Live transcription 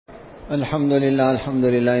الحمد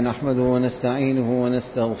لله نحمده ونستعينه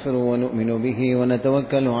ونستغفره ونؤمن به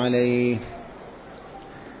ونتوكل عليه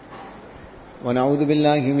ونعوذ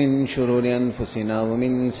بالله من شرور أنفسنا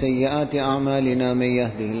ومن سيئات أعمالنا. من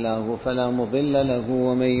يهده الله فلا مضل له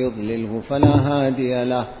ومن يضلله فلا هادي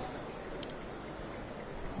له،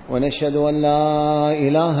 ونشهد أن لا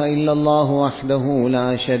إله إلا الله وحده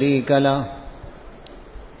لا شريك له،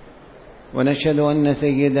 ونشهد أن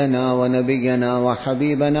سيدنا ونبينا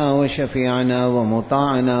وحبيبنا وشفيعنا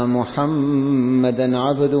ومطاعنا محمدا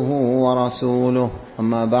عبده ورسوله.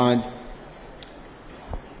 أما بعد،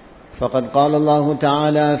 فقد قال الله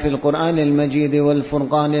تعالى في القرآن المجيد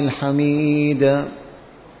والفرقان الحميد: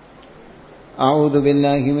 أعوذ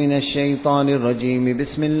بالله من الشيطان الرجيم.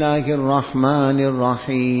 بسم الله الرحمن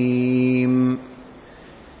الرحيم.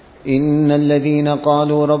 إن الذين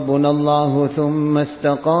قالوا ربنا الله ثم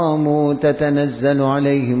استقاموا تتنزل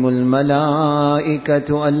عليهم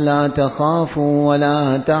الملائكة ألا تخافوا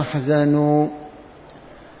ولا تحزنوا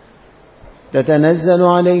تتنزل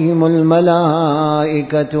عليهم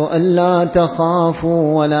الملائكة ألا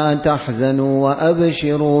تخافوا ولا تحزنوا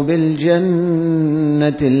وأبشروا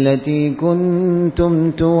بالجنة التي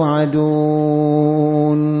كنتم توعدون.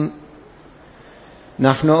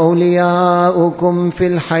 نحن أولياؤكم في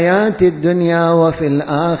الحياة الدنيا وفي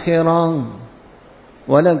الآخرة،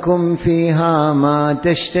 ولكم فيها ما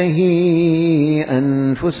تشتهي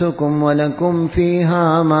أنفسكم ولكم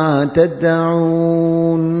فيها ما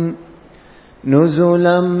تدعون،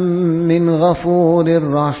 نزلا من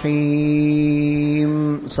غفور رحيم.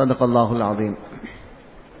 صدق الله العظيم.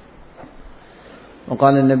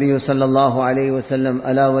 وقال النبي صلى الله عليه وسلم: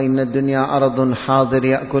 ألا وإن الدنيا عرض حاضر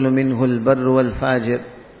يأكل منه البر والفاجر،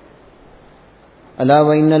 ألا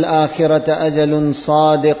وإن الآخرة أجل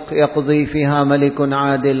صادق يقضي فيها ملك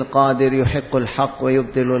عادل قادر يحق الحق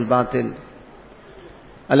ويبطل الباطل،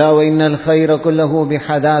 ألا وإن الخير كله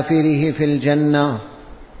بحذافيره في الجنة،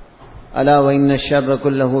 ألا وإن الشر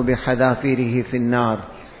كله بحذافيره في النار،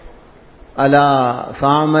 ألا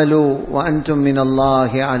فاعملوا وأنتم من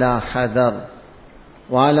الله على حذر،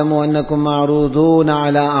 واعلموا أنكم معروضون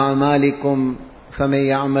على أعمالكم، فمن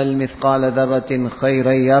يعمل مثقال ذرة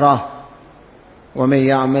خيرا يره ومن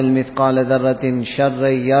يعمل مثقال ذرة شرا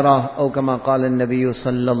يره، أو كما قال النبي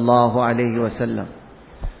صلى الله عليه وسلم.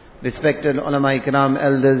 Respected ulama ikram,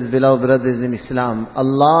 elders, beloved brothers in Islam,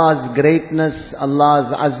 Allah's greatness,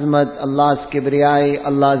 Allah's azmat, Allah's kibriyai,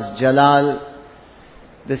 Allah's jalal,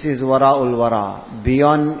 this is wara'ul wara,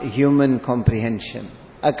 beyond human comprehension.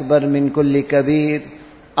 Akbar min kulli kabir,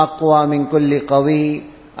 aqwa min kulli qawi,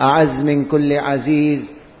 a'az min kulli aziz,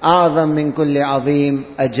 a'zam min kulli azim,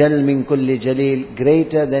 ajal min kulli jalil,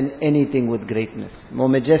 greater than anything with greatness, more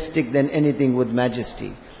majestic than anything with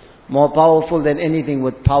majesty, more powerful than anything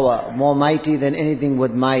with power, more mighty than anything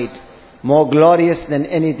with might, more glorious than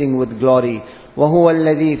anything with glory. وَهُوَ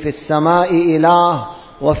الَّذِي فِي السَّمَاءِ إِلَهٌ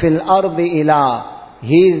وَفِي الْأَرْضِ إِلَهٌ.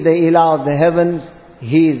 He is the ilah of the heavens,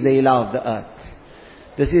 He is the ilah of the earth.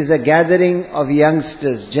 This is a gathering of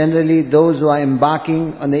youngsters, generally those who are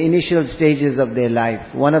embarking on the initial stages of their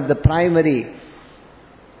life. One of the primary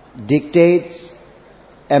dictates,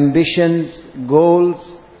 ambitions, goals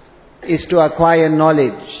is to acquire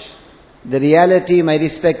knowledge. The reality, my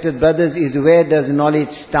respected brothers, is where does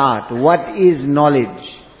knowledge start? What is knowledge?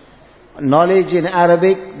 Knowledge in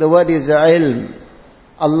Arabic, the word is ilm.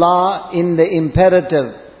 Allah in the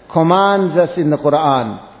imperative commands us in the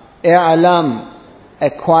Quran, i'lam,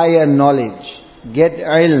 acquire knowledge, get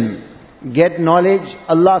ilm, get knowledge,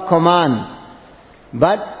 Allah commands.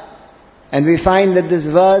 But, and we find that this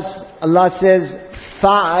verse, Allah says,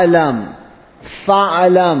 fa'alam,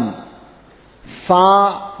 fa'alam.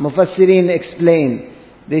 Fa, Mufassirin explain.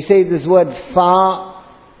 They say this word fa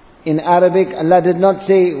in Arabic, Allah did not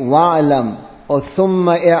say wa'alam or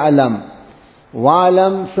thumma i'alam.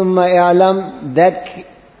 Wa'alam, thumma i'alam, that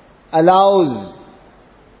allows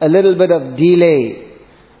a little bit of delay.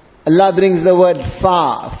 Allah brings the word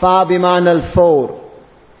fa, fa biman al-fawr.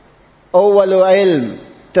 Awwalu ilm,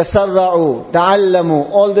 tasarra'u,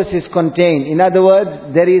 ta'allamu, all this is contained. In other words,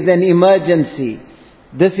 there is an emergency.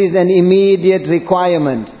 This is an immediate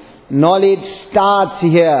requirement. Knowledge starts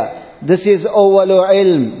here. This is awwalu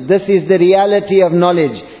ilm. This is the reality of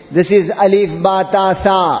knowledge. This is alif ba ta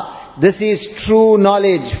tha. This is true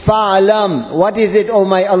knowledge. Fa'alam. What is it, O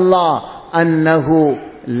my Allah? Annahu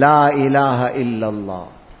la ilaha illallah.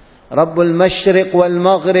 Rabbul mashriq wal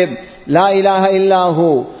maghrib. La ilaha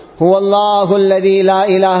illahu. Huwa Allahu alladhi la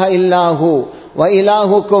ilaha illahu. Wa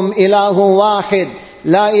ilahukum ilahu wahid.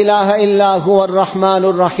 لا إله إلا هو الرحمن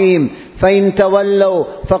الرحيم فَإِن تَوَلَّوْا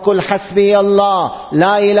فَقُلْ حَسْبِيَ اللَّهُ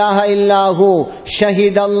لَا إِلَهَ إِلَّا هُوَ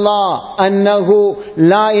شَهِدَ اللَّهُ أَنَّهُ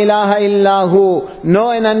لَا إِلَهَ إِلَّا هُوَ.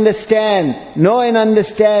 Know and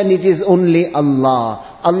understand it is only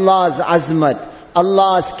Allah. Allah's azmat,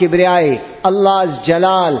 Allah's kibriyai, Allah's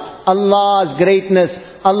jalal, Allah's greatness,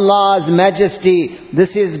 Allah's majesty. This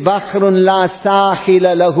is Bahrun la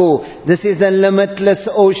sahila lahu. This is a limitless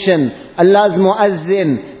ocean. Allah's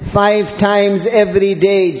muazzin 5 times every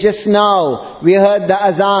day. Just now we heard the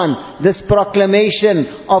azan, this proclamation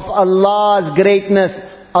of Allah's greatness.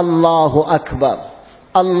 Allahu Akbar,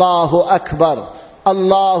 Allahu Akbar,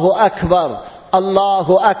 Allahu Akbar,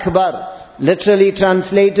 Allahu Akbar. Literally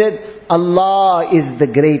translated, Allah is the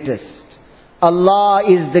greatest. Allah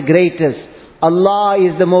is the greatest. Allah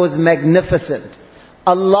is the most magnificent.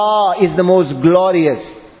 Allah is the most glorious.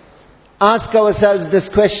 Ask ourselves this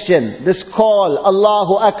question, this call,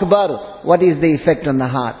 Allahu Akbar. What is the effect on the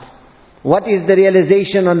heart? What is the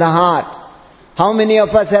realization on the heart? How many of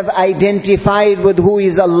us have identified with who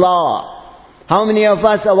is Allah? How many of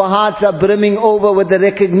us, our hearts are brimming over with the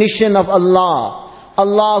recognition of Allah?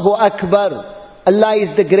 Allahu Akbar. Allah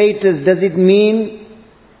is the greatest. Does it mean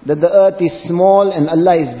that the earth is small and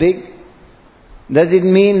Allah is big? Does it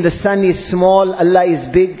mean the sun is small, Allah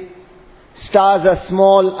is big? Stars are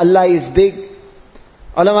small, Allah is big?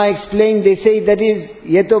 Ulama explain, they say that is,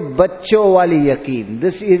 ye to bachcho wali yaqeen.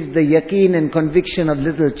 This is the yaqeen and conviction of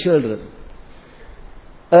little children.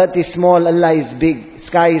 Earth is small, Allah is big.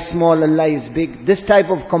 Sky is small, Allah is big. This type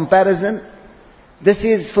of comparison, this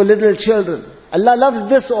is for little children. Allah loves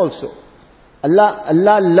this also.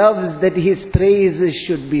 Allah loves that His praises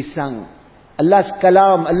should be sung. Allah's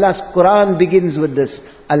kalam, Allah's Quran begins with this.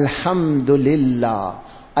 Alhamdulillah.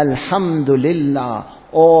 Alhamdulillah.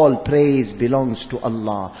 All praise belongs to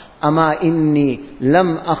Allah. Ama inni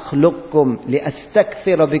lam akhluqkum li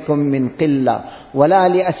astakthira bikum min qilla wala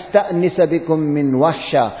li asta'nisa bikum min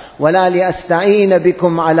wahsha wala li asta'ina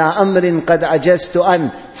bikum ala amrin qad ajaztu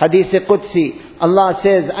an. Hadith Qudsi. Allah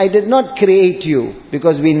says, I did not create you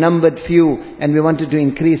because we numbered few and we wanted to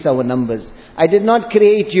increase our numbers. I did not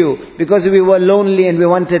create you because we were lonely and we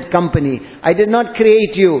wanted company. I did not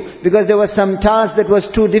create you because there was some task that was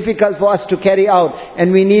too difficult for us to carry out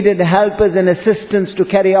and we needed helpers and assistants to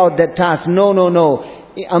carry out that task. No, no, no.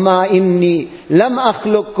 أما إني لم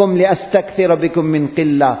أخلقكم لأستكثر بكم من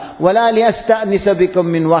قلة ولا لأستأنس بكم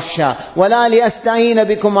من وحشة ولا لأستعين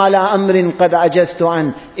بكم على أمر قد عجزت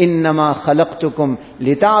عنه إنما خلقتكم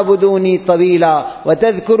لتعبدوني طويلا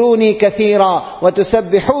وتذكروني كثيرا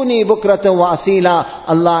وتسبحوني بكرة وأصيلا.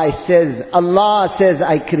 Allah says,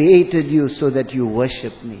 I created you so that you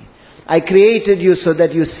worship me. I created you so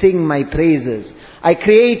that you sing my praises. I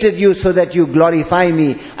created you so that you glorify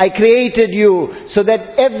me. I created you so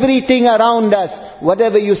that everything around us,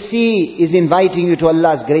 whatever you see is inviting you to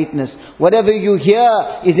Allah's greatness. Whatever you hear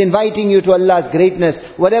is inviting you to Allah's greatness.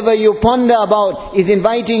 Whatever you ponder about is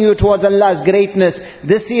inviting you towards Allah's greatness.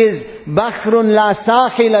 This is Bahrun la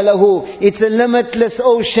sahila lahu. It's a limitless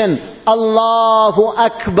ocean. Allahu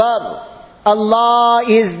Akbar. Allah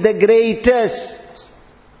is the greatest.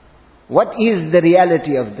 What is the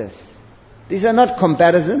reality of this? These are not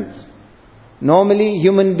comparisons. Normally,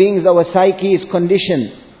 human beings, our psyche is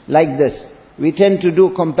conditioned like this. We tend to do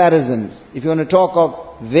comparisons. If you want to talk of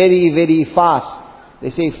very, very fast, they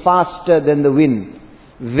say faster than the wind.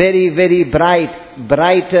 Very, very bright,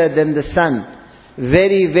 brighter than the sun.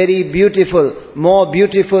 Very, very beautiful, more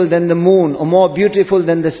beautiful than the moon, or more beautiful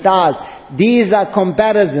than the stars. These are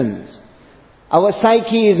comparisons. Our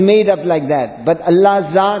psyche is made up like that. But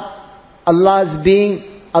Allah's Zat, Allah's being,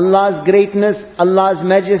 Allah's greatness, Allah's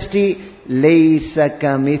majesty, laysa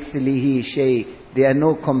kamithlihi shay. There are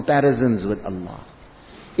no comparisons with Allah.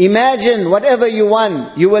 Imagine whatever you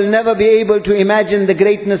want, you will never be able to imagine the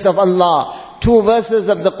greatness of Allah. 2 verses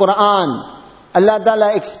of the Quran. Allah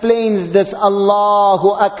Ta'ala explains this. Allahu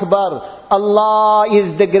Akbar. Allah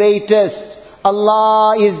is the greatest.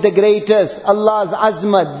 Allah is the greatest. Allah's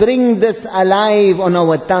azmat. Bring this alive on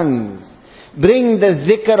our tongues. Bring the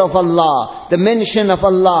zikr of Allah, the mention of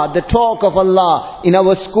Allah, the talk of Allah in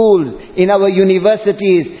our schools, in our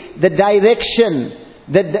universities, the direction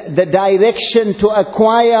to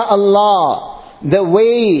acquire Allah, the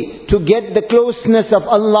way to get the closeness of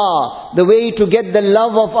Allah, the way to get the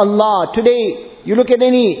love of Allah. Today, you look at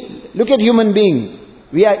human beings.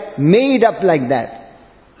 We are made up like that.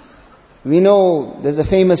 We know there's a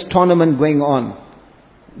famous tournament going on.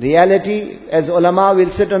 Reality, as ulama will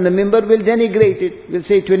sit on the mimbar, will denigrate it. Will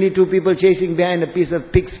say 22 people chasing behind a piece of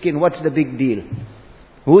pig skin. What's the big deal?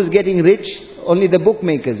 Who's getting rich? Only the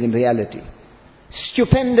bookmakers in reality.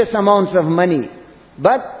 Stupendous amounts of money.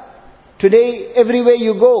 But Today, everywhere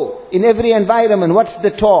you go, in every environment, what's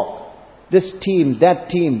the talk? This team, that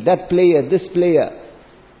player, this player.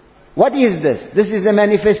 What is this? This is a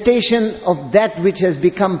manifestation of that which has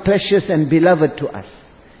become precious and beloved to us.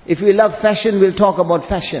 If we love fashion, we'll talk about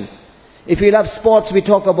fashion. If we love sports, we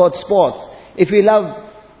talk about sports. If we love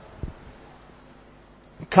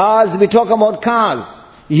cars, we talk about cars.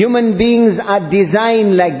 Human beings are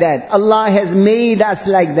designed like that. Allah has made us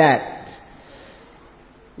like that.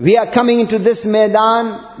 We are coming into this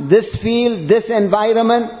Maidan, this field, this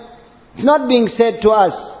environment. It's not being said to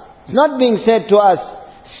us,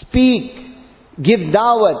 speak, give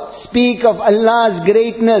da'wat, speak of Allah's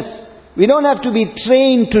greatness. We don't have to be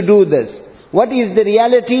trained to do this. What is the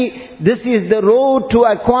reality? This is the road to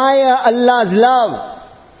acquire Allah's love.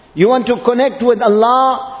 You want to connect with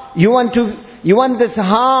Allah, you want this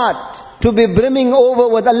heart to be brimming over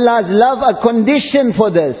with Allah's love. A condition for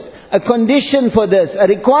this, a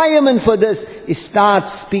requirement for this is start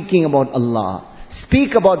speaking about Allah.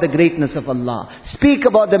 Speak about the greatness of Allah. Speak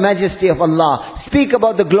about the majesty of Allah. Speak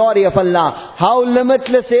about the glory of Allah. How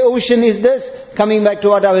limitless a ocean is this? Coming back to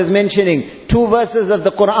what I was mentioning, 2 verses of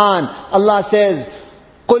the Quran. Allah says,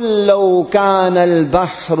 قُلْ لَوْ كَانَ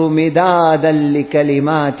الْبَحْرُ مِدَادًا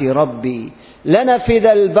لِكَلِمَاتِ رَبِّي لَنَفِذَ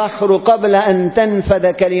الْبَحْرُ قَبْلَ أَن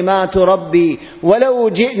تَنْفَذَ كَلِمَاتُ رَبِّي وَلَوْ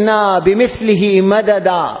جِئْنَا بِمِثْلِهِ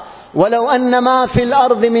مَدَدًا ولو أن ما في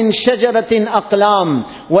الأرض من شجرة أقلام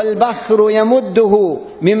والبحر يمده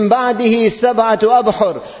من بعده 7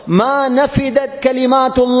 أبحر ما نفدت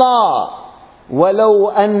كلمات الله ولو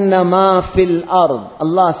أن ما في الأرض.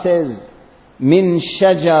 Allah says, min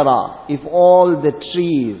shajara, if all the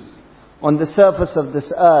trees on the surface of this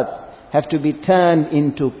earth have to be turned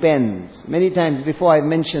into pens. Many times before I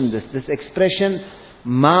mentioned this expression,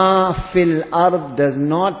 ma fil ard, does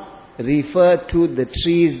not refer to the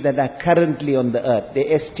trees that are currently on the earth. They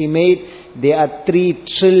estimate there are 3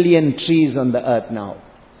 trillion trees on the earth now.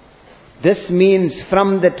 This means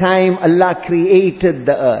from the time Allah created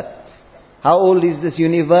the earth. How old is this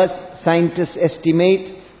universe? Scientists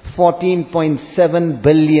estimate 14.7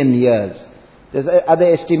 billion years. There's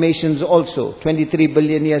other estimations also, 23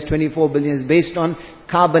 billion years, 24 billion years, based on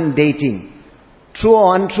carbon dating. True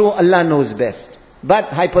or untrue, Allah knows best. But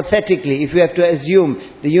hypothetically, if you have to assume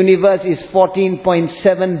the universe is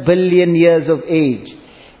 14.7 billion years of age,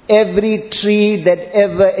 every tree that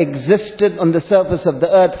ever existed on the surface of the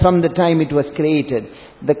earth from the time it was created,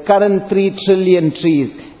 the current 3 trillion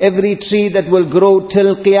trees, every tree that will grow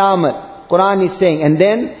till Qiyamah, Quran is saying, and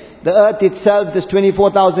then the earth itself, this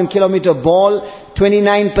 24,000 kilometer ball,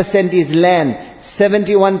 29% is land,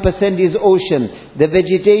 71% is ocean. The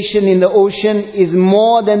vegetation in the ocean is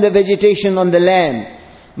more than the vegetation on the land.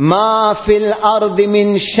 Ma fil ardi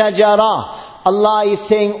min shajara. Allah is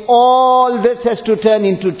saying all this has to turn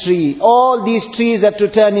into tree. All these trees have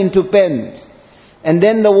to turn into pens. And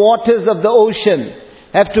then the waters of the ocean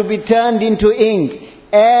have to be turned into ink.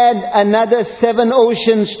 Add another 7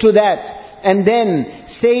 oceans to that. And then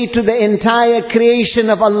say to the entire creation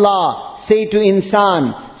of Allah, say to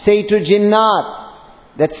insan, say to jinnat,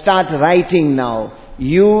 that start writing now.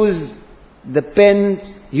 Use the pens,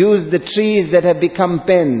 use the trees that have become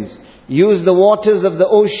pens. Use the waters of the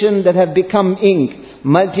ocean that have become ink.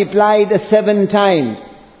 Multiply the 7 times.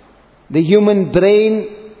 The human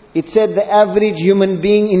brain, it said the average human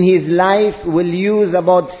being in his life will use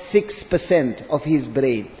about 6% of his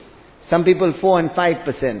brain. Some people 4 and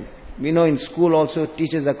 5%. We know in school also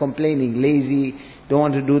teachers are complaining, lazy, don't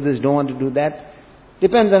want to do this, don't want to do that.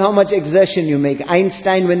 Depends on how much exertion you make.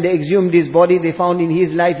 Einstein, when they exhumed his body, they found in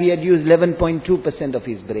his life he had used 11.2% of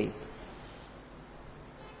his brain.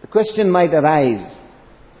 The question might arise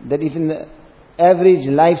that if in the average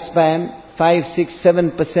lifespan 5, 6,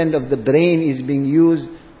 7% of the brain is being used,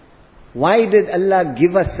 why did Allah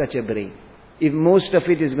give us such a brain? If most of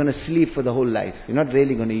it is going to sleep for the whole life, you're not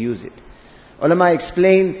really going to use it. Ulama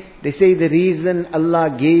explain, they say the reason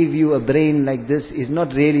Allah gave you a brain like this is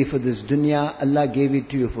not really for this dunya, Allah gave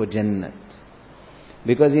it to you for Jannat.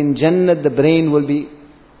 Because in Jannat the brain will be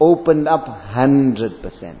opened up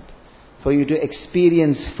 100%. For you to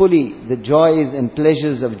experience fully the joys and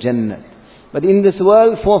pleasures of Jannat. But in this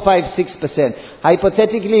world, 4, 5, 6%.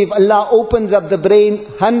 Hypothetically, if Allah opens up the brain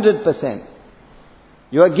 100%,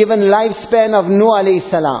 you are given lifespan of Nuh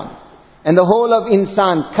alayhi salam. And the whole of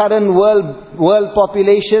insan, current world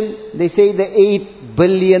population, they say the 8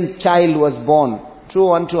 billion child was born. True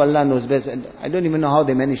or untrue, Allah knows best. And I don't even know how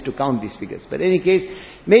they managed to count these figures. But in any case,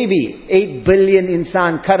 maybe 8 billion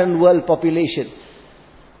insan, current world population.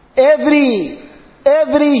 Every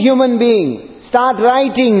human being, start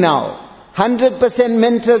writing now. 100%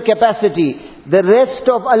 mental capacity. the rest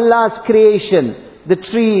of Allah's creation, the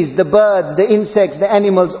trees, the birds, the insects, the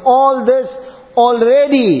animals, all this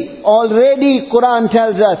already Quran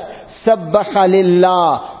tells us, Sabbaha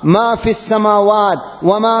lillah, ma fis samawat,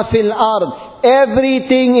 wa ma fil ard.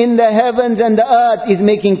 Everything in the heavens and the earth is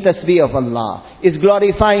making tasbih of Allah, is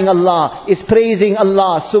glorifying Allah, is praising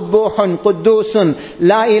Allah. Subbuhun, Quddusun,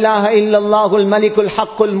 La ilaha illallahul malikul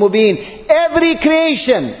haqqul mubin. Every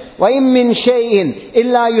creation, وَإِن مِّن شَيْءٍ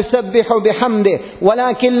إِلَّا يُسَبِّحُ بِحَمْدِهِ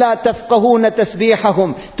وَلَكِنْ لَا تَفْقَهُونَ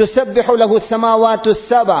تَسْبِيحَهُمْ تُسَبِّحُ لَهُ السَّمَاوَاتُ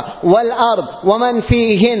السَّبْعُ وَالْأَرْضُ وَمَنْ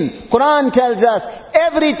فِيهِنْ. Quran tells us,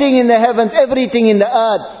 everything in the heavens, everything in the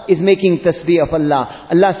earth is making tasbih of Allah.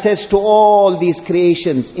 Allah says to all these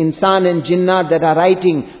creations, insan and jinnat that are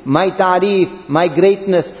writing my ta'reef, my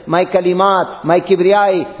greatness, my kalimat, my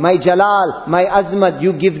kibriyai, my jalal, my azmat,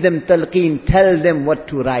 you give them talqeen, tell them what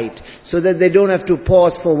to write, so that they don't have to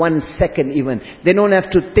pause for 1 second even. They don't have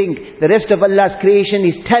to think. The rest of Allah's creation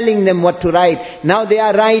is telling them what to write. Now they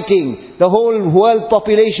are writing. The whole world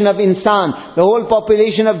population of insan, the whole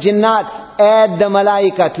population of jinnat, add the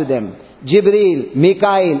malaika to them. Jibreel,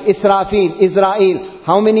 Mikail, Israfil, Israel.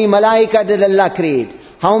 How many malaika did Allah create?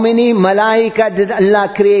 How many malaika did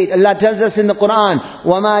Allah create? Allah tells us in the Quran,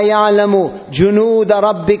 وَمَا يَعْلَمُ جُنُودَ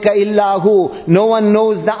رَبِّكَ إِلَّا هُ. No one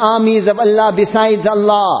knows the armies of Allah besides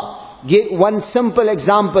Allah. Give one simple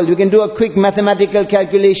example. You can do a quick mathematical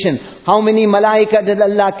calculation. How many malaika did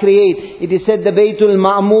Allah create? It is said the Baytul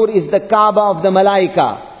Ma'mur is the Kaaba of the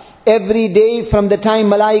malaika. Every day from the time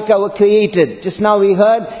malaika were created, just now we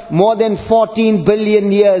heard, more than 14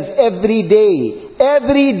 billion years, every day,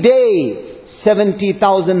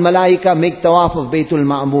 70,000 malaika make tawaf of Baytul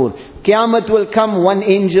Ma'mur. Qiyamah will come, one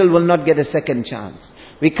angel will not get a second chance.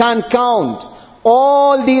 We can't count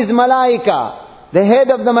all these malaika. The head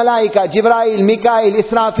of the malaika, Jibrail, Mikail,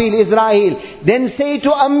 Israfil, Israel. Then say to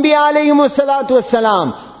Anbiya alayhimus salatu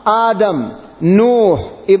wassalam, Adam,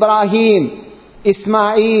 Nuh, Ibrahim,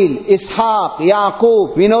 Ismail, Ishaq,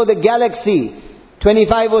 Yaqub. We know the galaxy.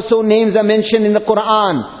 25 or so names are mentioned in the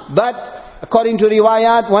Quran. But according to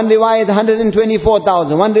riwayat, one riwayat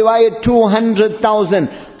 124,000, one riwayat 200,000.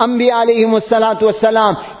 Anbiya alayhimus salatu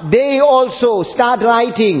wassalam, they also start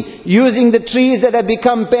writing, using the trees that have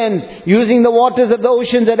become pens, using the waters of the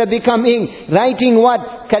oceans that have become ink, writing what?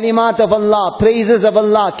 Kalimat of Allah, praises of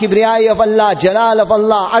Allah, kibriyai of Allah, jalal of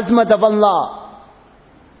Allah, azmat of Allah.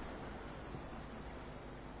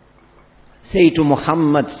 Say to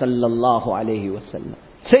Muhammad sallallahu alayhi wa sallam,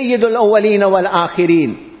 Sayyidul awwaleen wal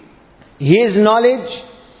akhirin. His knowledge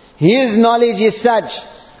is such.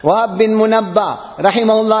 Wahab bin Munabbah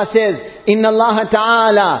rahimahullah says, Inna Allah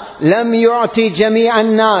ta'ala lam yu'ti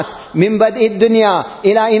jami'an nas min bad'i dunya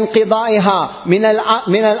ila inqida'iha min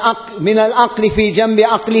al-aqli fi jambi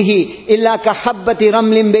aqlihi illa ka habbati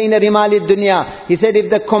ramlin bayna rimali dunya. He said, if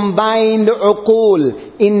the combined uqul,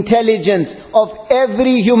 intelligence of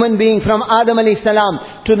every human being from Adam alayhi salam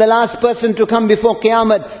to the last person to come before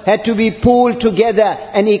Qiyamah had to be pooled together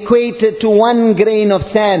and equated to one grain of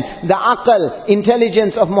sand. The aql,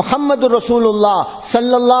 intelligence of Muhammadur Rasulullah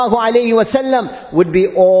sallallahu alayhi wa sallam would be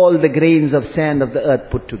all the grains of sand of the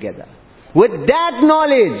earth put together. With that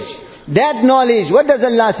knowledge, what does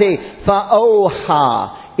Allah say? فَأَوْحَى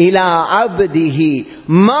إِلَىٰ عَبْدِهِ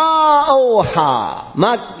مَا أَوْحَى.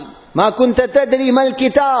 ما كنت تدري ما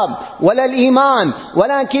الكتاب ولا الإيمان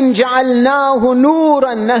ولكن جعلناه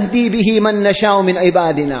نورا نهدي به من نشاء من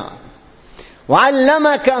عبادنا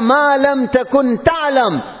وعلمك ما لم تكن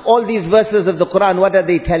تعلم. All these verses of the Quran, what are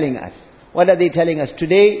they telling us? What are they telling us?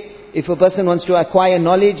 Today, if a person wants to acquire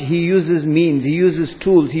knowledge, he uses means, he uses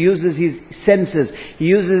tools, he uses his senses, he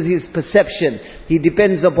uses his perception. He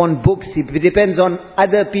depends upon books, he depends on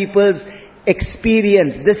other people's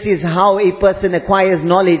experience. This is how a person acquires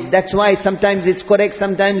knowledge. That's why sometimes it's correct,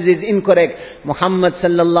 sometimes it's incorrect. Muhammad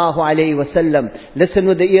sallallahu alayhi wa sallam. Listen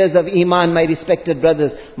with the ears of Iman, my respected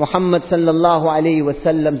brothers. Muhammad sallallahu alayhi wa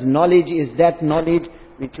sallam's knowledge is that knowledge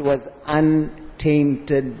which was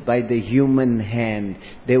untainted by the human hand.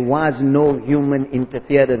 There was no human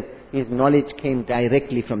interference. His knowledge came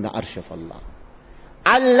directly from the arsh of Allah.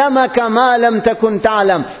 Allamaka ma lam takun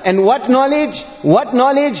ta'lam. And what knowledge? What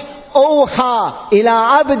knowledge? Oha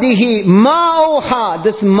ila abdihi ma oha.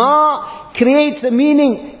 This ma creates a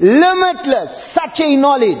meaning limitless. Such a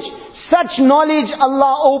knowledge. Such knowledge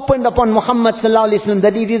Allah opened upon Muhammad sallallahu alaihi wasallam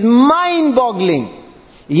that it is mind-boggling.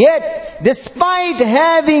 Yet, despite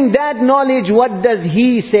having that knowledge, what does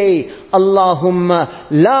he say? Allahumma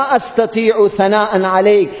la astati'u thana'an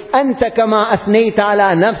alayk anta kama athnayta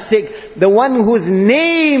ala nafsik. The one whose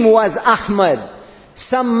name was Ahmad.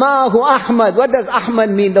 Sammahu Ahmad. What does Ahmad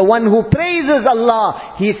mean? The one who praises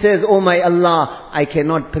Allah. He says, oh my Allah, I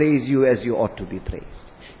cannot praise you as you ought to be praised.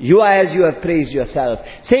 You are as you have praised yourself.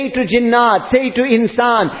 Say to Jinnat, say to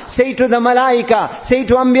Insan, say to the Malaika, say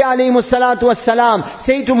to Anbiya alayhimus salatu wassalam,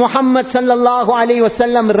 say to Muhammad sallallahu alayhi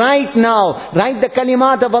wasallam right now. Write the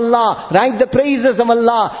kalimat of Allah, write the praises of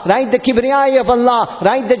Allah, write the kibriyai of Allah,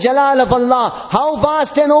 write the jalal of Allah. How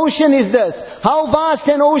vast an ocean is this? How vast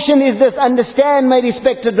an ocean is this? Understand, my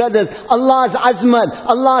respected brothers, Allah's azmat,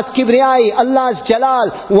 Allah's kibriyai, Allah's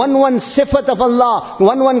jalal, one sifat of Allah,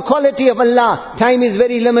 one quality of Allah. Time is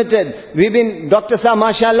very limited. We've been, Dr. Sah,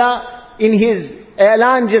 mashallah, in his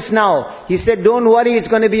Elan just now, he said, don't worry, it's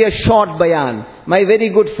going to be a short bayan. My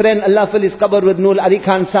very good friend, Allah fill his qabr with Noor, Ali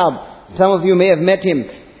Khan Sahab, some of you may have met him.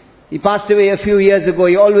 He passed away a few years ago.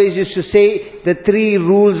 He always used to say the 3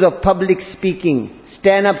 rules of public speaking.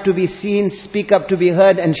 Stand up to be seen, speak up to be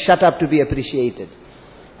heard, and shut up to be appreciated.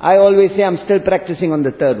 I always say I'm still practicing on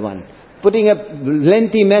the 3rd one. Putting a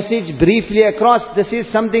lengthy message briefly across, this is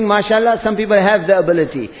something, mashallah, some people have the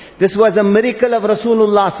ability. This was a miracle of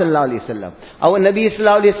Rasulullah sallallahu alaihi wasallam. Our Nabi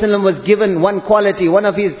sallallahu alaihi wasallam was given one quality, one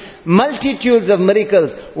of his multitudes of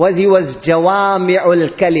miracles was he was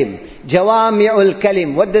Jawami'ul Kalim. Jawami'ul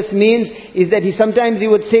Kalim. What this means is that sometimes he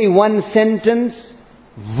would say one sentence,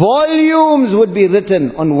 volumes would be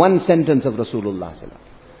written on one sentence of Rasulullah sallallahu alaihi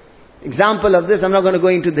wasallam. Example of this, I'm not going to go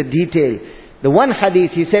into the detail. The one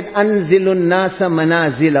hadith, he said, Anzilun nasa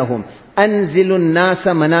manazilahum. Anzilun nasa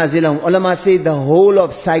manazilahum. Ulama say the whole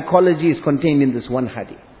of psychology is contained in this one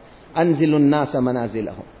hadith. Anzilun nasa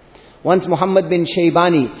manazilahum. Once Muhammad bin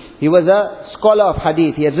Shaybani, he was a scholar of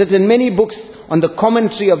hadith. He had written many books on the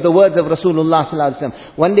commentary of the words of Rasulullah sallallahu alaihi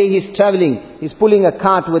wasallam. One day he's traveling, he's pulling a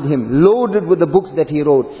cart with him, loaded with the books that he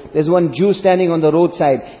wrote. There's one Jew standing on the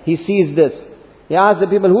roadside. He sees this. He asked the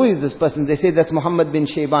people, who is this person? They say, that's Muhammad bin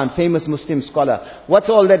Shayban, famous Muslim scholar. What's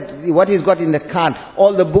all that, what he's got in the cart?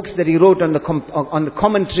 All the books that he wrote on the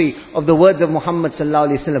commentary of the words of Muhammad sallallahu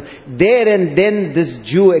alaihi wasallam. There and then this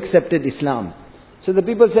Jew accepted Islam. So the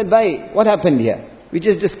people said, why? What happened here? We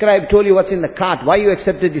just told you what's in the cart. Why you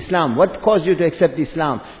accepted Islam? What caused you to accept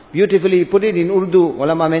Islam? Beautifully put it in Urdu,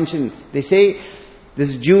 ulama mentioned. They say,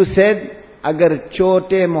 this Jew said, अगर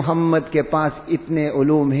छोटे मोहम्मद के पास इतने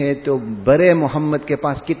उलूम है तो बड़े मोहम्मद के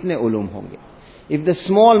पास कितने उलूम होंगे? If the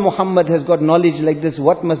small Muhammad has got knowledge like this,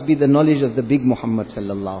 what must be the knowledge of the big Muhammad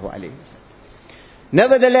sallallahu alaihi wasallam?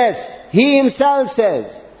 Nevertheless, he himself says,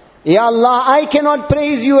 Ya Allah, I cannot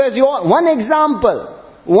praise you as your... One example,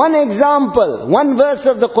 one verse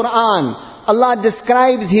of the Quran, Allah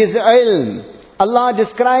describes His ilm. Allah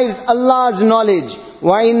describes Allah's knowledge.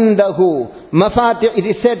 وَعِنْدَهُ مَفَاتِحُ. It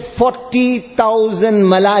is said 40,000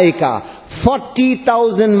 malaika.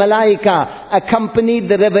 40,000 malaika accompanied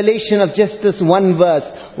the revelation of just this one verse.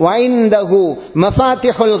 وَعِنْدَهُ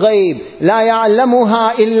مَفَاتِحُ الْغَيْبِ لَا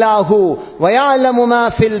يَعْلَمُهَا إِلَّا هُ وَيَعْلَمُ مَا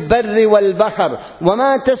فِي الْبَرِّ وَالْبَحْرِ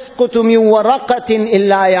وَمَا تَسْقُطُ مِنْ وَرَقَةٍ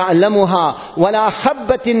إِلَّا يَعْلَمُهَا وَلَا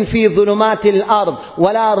حَبَّةٍ فِي ظُلُمَاتِ الْأَرْضِ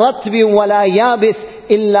وَلَا رَطْبٍ وَلَا يَابِسٍ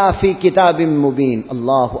إِلَّا فِي كِتَابٍ مُبِينٍ.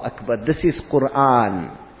 Allahu Akbar. This is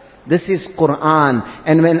Quran. This is Quran.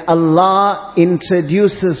 And when Allah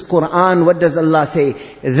introduces Quran, what does Allah say?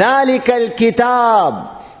 ذَلِكَ الْكِتَابِ.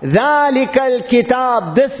 ذَلِكَ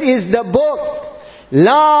الْكِتَابِ. This is the book.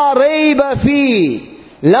 لَا رَيْبَ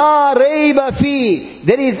فِيهِ. لَا رَيْبَ فِيهِ.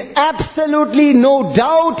 There is absolutely no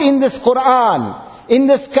doubt in this Quran, in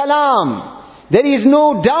this kalam. There is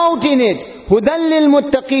no doubt in it. هُدًى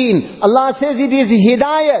لِلْمُتَّقِينَ. Allah says it is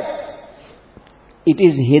hidayat. It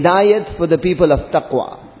is hidayat for the people of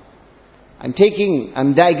taqwa.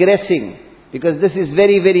 I'm digressing, because this is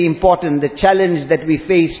very, very important. The challenge that we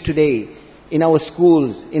face today in our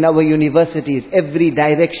schools, in our universities, every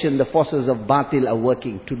direction the forces of batil are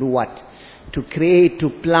working. To do what? To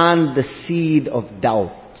plant the seed of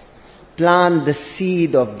doubt. Plant the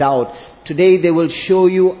seed of doubt. Today they will show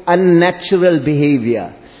you unnatural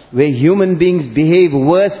behavior, where human beings behave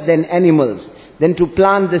worse than animals. Then to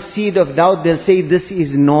plant the seed of doubt, they'll say this is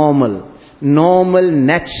normal. Normal,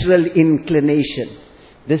 natural inclination.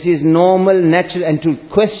 This is normal, natural. And to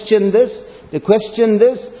question this,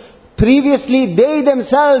 previously they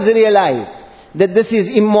themselves realized that this is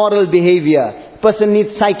immoral behavior. Person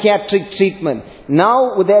needs psychiatric treatment.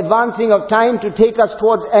 Now, with the advancing of time to take us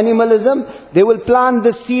towards animalism, they will plant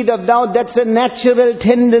the seed of doubt. That's a natural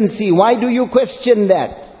tendency. Why do you question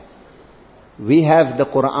that? We have the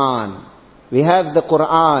Quran. We have the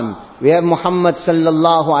Quran. We have Muhammad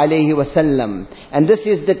sallallahu alayhi wasallam. And this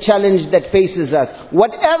is the challenge that faces us.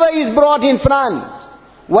 Whatever is brought in front,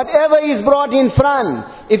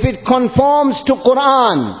 if it conforms to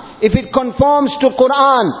Quran, if it conforms to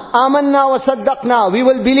Quran, amanna wa saddaqna, we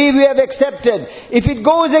will believe, we have accepted. If it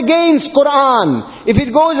goes against Quran, if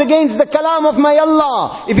it goes against the kalam of my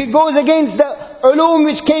Allah, if it goes against the ulum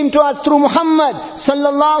which came to us through Muhammad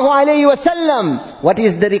sallallahu alayhi wa sallam, what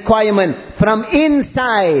is the requirement? From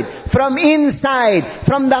inside, from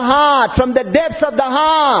the heart, from the depths of the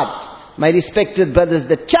heart. My respected brothers,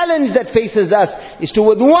 the challenge that faces us is to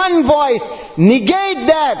with one voice negate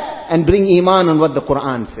that and bring iman on what the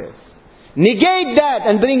Quran says. Negate that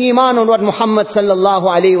and bring iman on what Muhammad sallallahu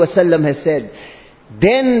alayhi wa sallam has said.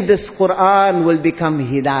 Then this Quran will become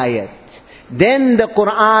hidayat. Then the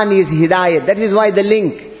Quran is hidayat. That is why the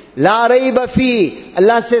link, La rayba fi,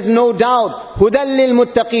 Allah says no doubt, Hudan lil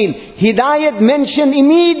muttaqeen. Hidayat mentioned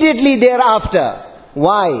immediately thereafter.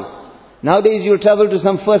 Why? Nowadays you'll travel to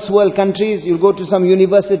some first world countries, you'll go to some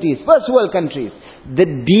universities, first world countries. The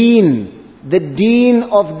dean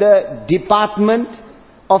of the Department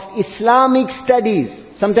of Islamic Studies,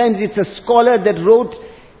 sometimes it's a scholar that wrote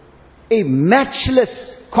a matchless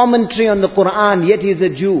commentary on the Quran, yet he's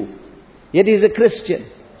a Jew, yet he's a Christian,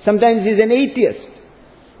 sometimes he's an atheist.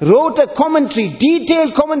 Wrote a commentary,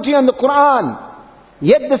 detailed commentary on the Quran,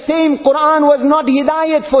 yet the same Quran was not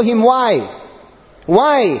hidayat for him. Why?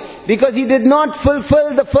 Why? Because he did not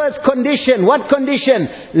fulfill the first condition. What condition?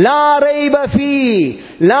 La rayba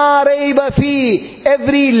fi. La rayba fi.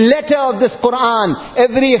 Every letter of this Quran,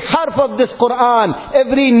 every harf of this Quran,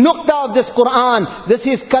 every nuqta of this Quran, this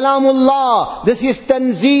is kalamullah. This is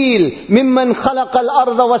tanzeel. Mimman khalaqa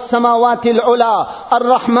al-arda was-samawati al-ula.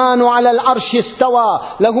 Ar-Rahmanu ala al-arshi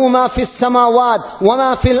istawa. Lahu ma fi as-samawat wa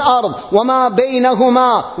ma fi al-ard wa ma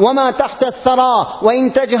baynahuma wa ma tahta ath-thara. Wa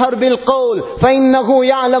in tajhar bil-qawl fa إنه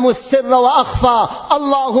يعلم السر وأخفى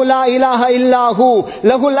الله لا إله إلا هو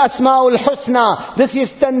له الأسماء الحسنى. This is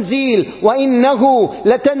تنزيل. وإنه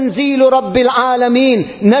لتنزيل رب العالمين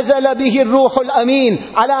نزل به الروح الأمين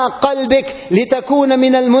على قلبك لتكون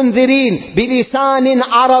من المنذرين بلسان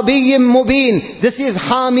عربي مبين. This is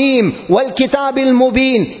حاميم والكتاب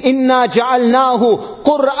المبين إنا جعلناه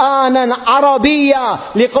قرآنا عربيا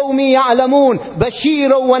لقوم يعلمون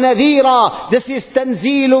بشيرا ونذيرا. This is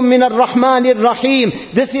تنزيل من الرحمن الرحيم.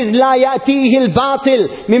 This is لا يأتيه الباطل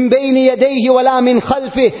من بين يديه ولا من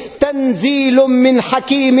خلفه تنزيل من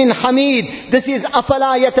حكيم حميد. This is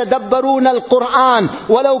أفلا يتدبرون القرآن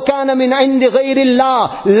ولو كان من عند غير الله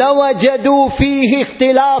لوجدوا فيه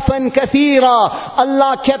اختلافا كثيرا.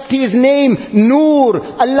 Allah kept His name Noor.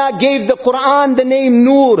 Allah gave the Quran the name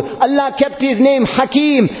Noor. Allah kept His name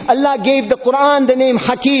Hakim. Allah gave the Quran the name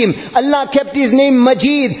Hakim. Allah kept His name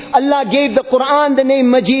Majid. Allah gave the Quran the name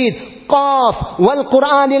Majid. قاف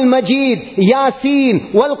والقرآن المجيد ياسين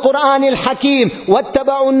والقرآن الحكيم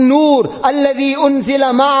واتبعوا النور الذي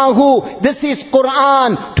أنزل معه. This is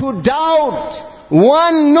Quran. To doubt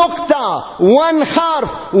one nukta, one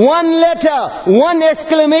harf, one letter, one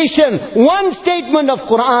exclamation, one statement of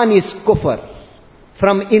Quran is kufr.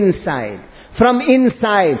 From inside. From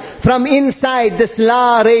inside this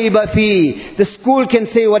la rayba fi. The school can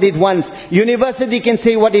say what it wants. University can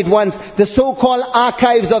say what it wants. The so-called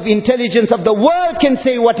archives of intelligence of the world can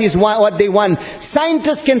say what they want.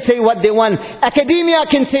 Scientists can say what they want. Academia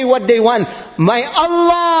can say what they want. My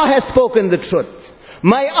Allah has spoken the truth.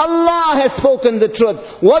 My Allah has spoken the truth.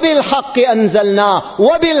 وَبِالْحَقِّ أَنزَلْنَا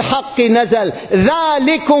وَبِالْحَقِّ نَزَلْ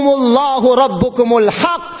ذَلِكُمُ اللَّهُ رَبُّكُمُ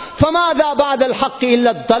الْحَقِّ فماذا بعد الحق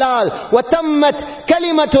إلا الضلال وتمت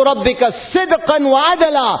كلمة ربك صدقا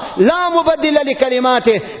وعدلا لا مبدل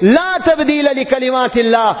لكلماته لا تبديل لكلمات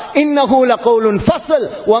الله إنه لقول فصل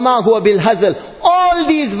وما هو بالهزل. All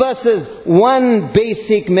these verses, one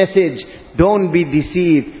basic message: don't be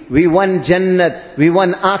deceived. We want Jannat, we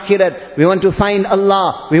want Akhirat, we want to find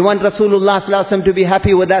Allah, we want Rasulullah sallallahu alaihi wasallam to be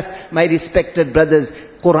happy with us. My respected brothers,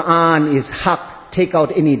 Quran is haqq. Take out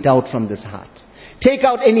any doubt from this heart. Take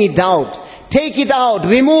out any doubt. Take it out.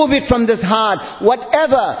 Remove it from this heart.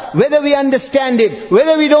 Whatever, whether we understand it,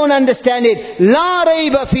 whether we don't understand it, la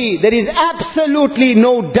rayba fi. There is absolutely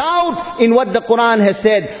no doubt in what the Quran has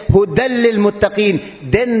said. Hudal lil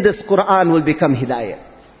muttaqeen. Then this Quran will become hidayah.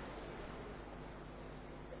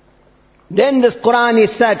 Then this Quran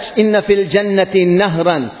is such, inna fil jannati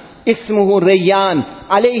nahran اسمه الريان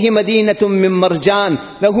عليه مدينة من مرجان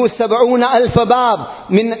له 70,000 باب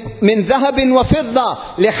من ذهب وفضة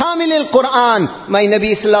لحامل القرآن. My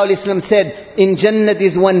Nabi sallallahu alaihi wasallam said, in Jannat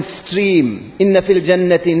is one stream. Inna fil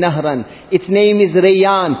jannati nahran. Its name is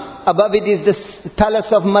Rayyan. Above it is the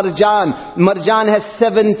palace of Marjan. Marjan has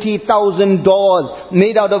 70,000 doors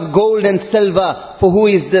made out of gold and silver. For who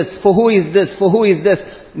is this? For who is this? For who is this?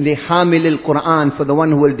 لحامل القرآن. For the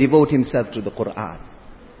one who will devote himself to the Quran.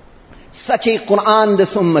 Such a Quran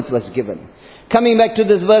this ummah was given. Coming back to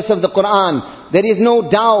this verse of the Quran, there is no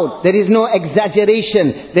doubt, there is no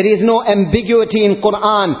exaggeration, there is no ambiguity in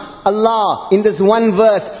Quran. Allah, in this one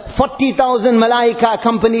verse, 40,000 malaika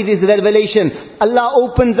accompanied His revelation. Allah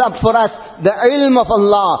opens up for us the ilm of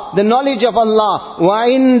Allah, the knowledge of Allah.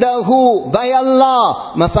 وَعِنْدَهُ, by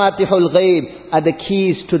Allah, مَفَاتِحُ الْغَيْبِ, are the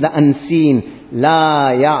keys to the unseen.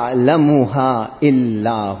 لَا يَعْلَمُهَا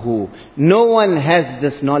إِلَّا هُ. No one has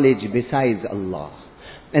this knowledge besides Allah.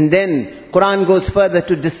 And then Quran goes further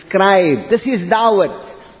to describe, this is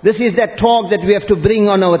da'wat. This is that talk that we have to bring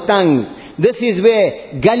on our tongues. This is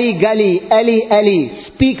where gali gali, ali ali,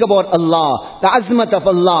 speak about Allah, the azmat of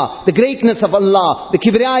Allah, the greatness of Allah, the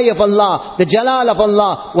kibriyai of Allah, the jalal of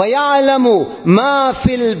Allah. وَيَعْلَمُ مَا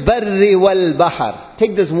فِي الْبَرِّ وَالْبَحَرِ.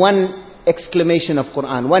 Take this one exclamation of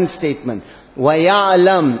Quran, one statement.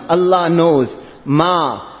 وَيَعْلَمُ, Allah knows.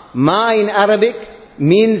 Ma in Arabic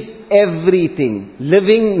means everything,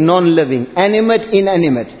 living, non-living, animate,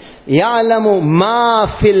 inanimate. يَعْلَمُ مَا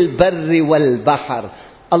فِي الْبَرِّ وَالْبَحَرِ.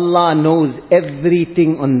 Allah knows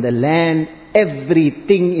everything on the land,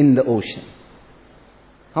 everything in the ocean.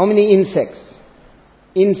 How many insects?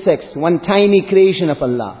 Insects, one tiny creation of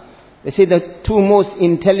Allah. They say the two most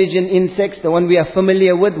intelligent insects, the one we are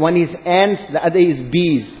familiar with, one is ants, the other is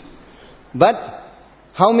bees. But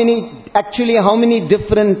how many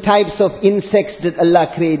different types of insects did Allah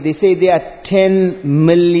create? They say there are 10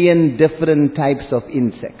 million different types of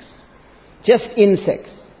insects. Just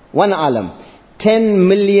insects. One alam. 10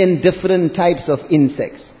 million different types of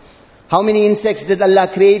insects. How many insects did Allah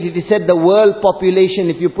create? It is said the world population,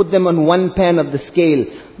 if you put them on one pan of the scale,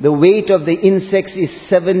 the weight of the insects is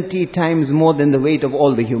 70 times more than the weight of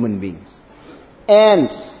all the human beings.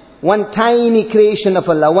 Ants. One tiny creation of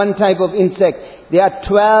Allah, one type of insect. There are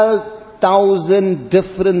 12,000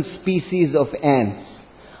 different species of ants.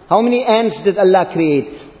 How many ants did Allah create?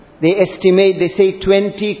 They estimate, they say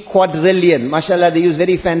 20 quadrillion. MashaAllah, they use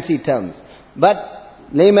very fancy terms. But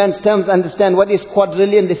layman's terms understand what is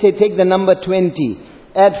quadrillion. They say take the number 20.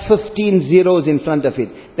 Add 15 zeros in front of it.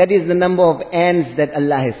 That is the number of ants that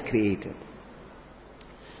Allah has created.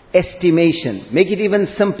 Estimation. Make it even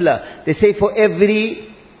simpler. They say for every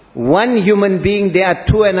one human being, there are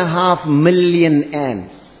 2.5 million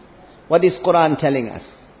ants. What is Quran telling us?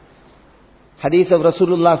 Hadith of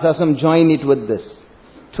Rasulullah sallallahu alaihi wasallam, join it with this.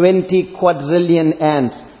 20 quadrillion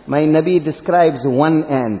ants. My Nabi describes one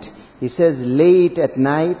ant. He says, late at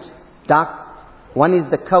night, dark. One is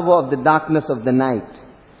the cover of the darkness of the night.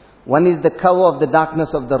 One is the cover of the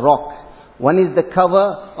darkness of the rock. One is the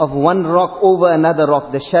cover of one rock over another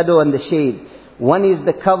rock, the shadow and the shade. One is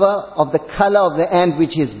the cover of the color of the ant,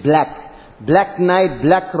 which is black. Black night,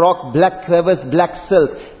 black rock, black crevice, black silk.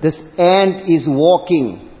 This ant is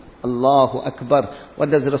walking. Allahu Akbar. What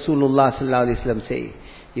does Rasulullah sallallahu alaihi wasallam say?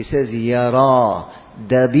 He says, Yara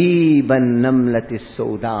dabiban namlati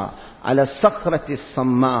sawda ala sakhrati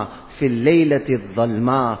samma fil laylati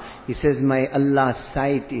dhalma. He says, my Allah's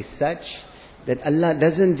sight is such that Allah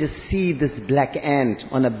doesn't just see this black ant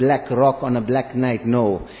on a black rock on a black night.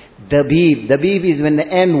 No. Dabib. Dabib is when the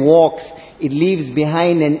ant walks, it leaves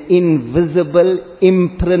behind an invisible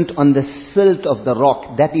imprint on the silt of the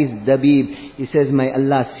rock. That is Dabib. He says, my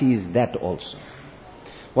Allah sees that also.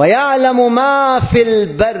 وَيَعْلَمُ مَا فِي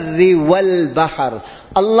الْبَرِّ وَالْبَحَرِ.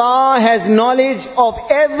 Allah has knowledge of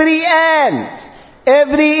every ant,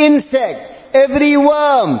 every insect, every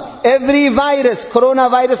worm, every virus.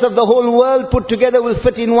 Coronavirus of the whole world put together will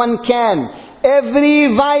fit in one can.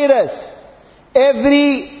 Every virus,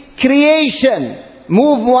 every creation,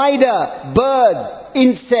 move wider, birds,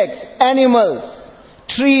 insects, animals,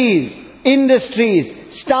 trees, industries,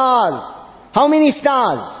 stars. How many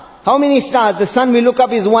stars? How many stars? The sun we look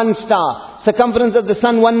up is one star. Circumference of the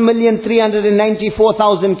sun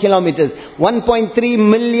 1,394,000 kilometers. 1.3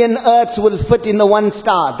 million earths will fit in the one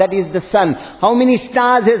star. That is the sun. How many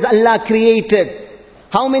stars has Allah created?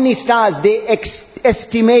 How many stars? They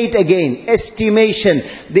estimate again. Estimation.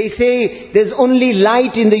 They say there's only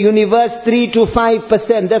light in the universe 3 to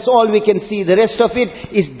 5%. That's all we can see. The rest of it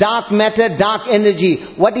is dark matter, dark energy.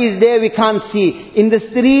 What is there we can't see. In the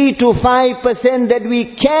 3 to 5% that we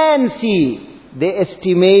can see, they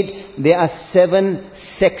estimate there are 7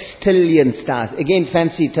 sextillion stars. Again,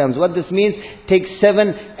 fancy terms. What this means, take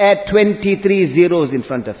 7, add 23 zeros in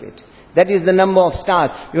front of it. That is the number of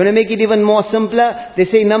stars. You want to make it even more simpler? They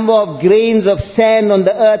say number of grains of sand on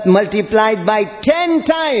the earth multiplied by 10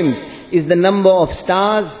 times is the number of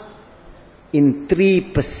stars in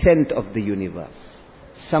 3% of the universe.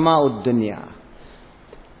 Sama'ud dunya.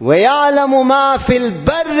 وَيَعْلَمُ مَا فِي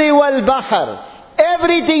الْبَرِّ وَالْبَحَرِ.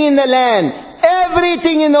 Everything in the land,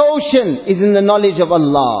 Everything in the ocean is in the knowledge of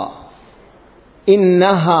Allah.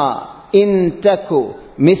 إِنَّهَا إِن تَكُ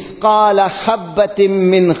مِثْقَالَ حَبَّةٍ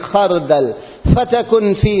مِّنْ خَرْدَلٍ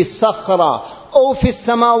فَتَكُنْ فِي صَخْرَةٍ أَوْ فِي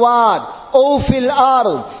السَّمَاوَاتِ أَوْ فِي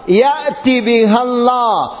الْأَرْضِ يَأْتِ بِهَا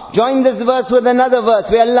اللَّهُ. Join this verse with another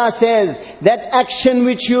verse where Allah says, that action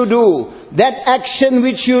which you do,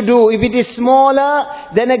 if it is smaller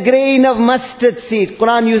than a grain of mustard seed.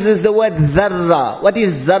 Quran uses the word dharra. What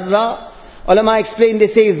is dharra? Ulama explain, they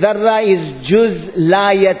say dharra is juz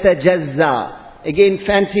la yatajazza. Again,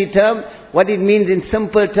 fancy term. What it means in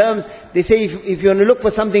simple terms, they say if you want to look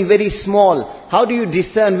for something very small, how do you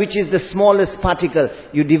discern which is the smallest particle?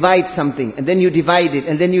 You divide something, and then you divide it,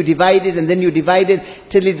 and then you divide it, and then you divide it,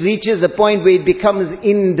 till it reaches a point where it becomes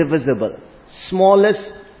indivisible. Smallest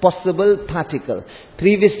possible particle.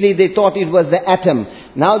 Previously they thought it was the atom.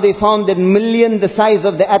 Now they found that the size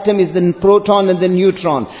of the atom is the proton and the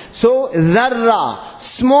neutron. So dharra,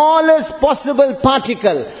 smallest possible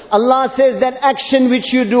particle. Allah says that action which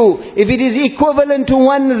you do, if it is equivalent to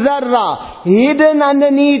one dharra, hidden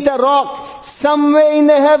underneath a rock, somewhere in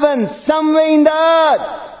the heavens, somewhere in the earth,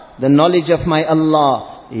 the knowledge of my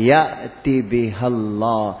Allah, ya'ti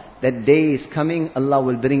bihallah. That day is coming, Allah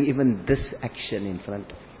will bring even this action in front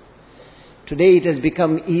of you. Today it has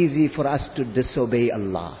become easy for us to disobey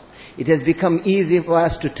Allah. It has become easy for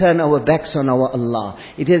us to turn our backs on our Allah.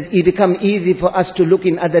 It has become easy for us to look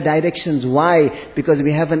in other directions. Why? Because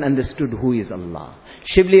we haven't understood who is Allah.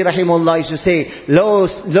 Shibli rahimahullah used to say, Lo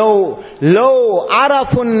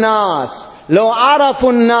arafun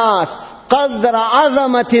nas, قَدْرَ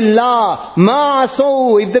عَظَمَةِ اللَّهِ مَا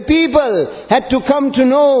عَصَوْا. If the people had to come to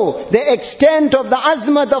know the extent of the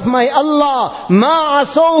azmat of my Allah, مَا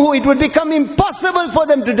عَصَوْهُ, it would become impossible for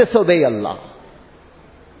them to disobey Allah.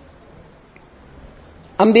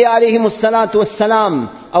 Anbiya alayhimus salatu wassalam,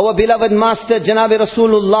 our beloved master Janabi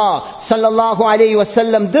Rasulullah sallallahu alayhi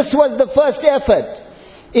wasallam, this was the first effort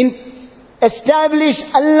in establish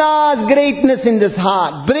Allah's greatness in this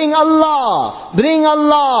heart. Bring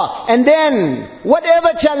Allah, and then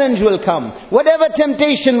whatever challenge will come, whatever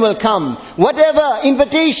temptation will come, whatever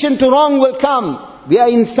invitation to wrong will come. We are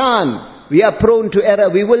insan, we are prone to error,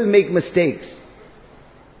 we will make mistakes.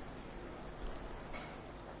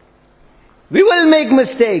 We will make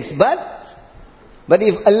mistakes, but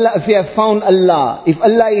if we have found Allah, if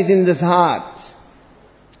Allah is in this heart,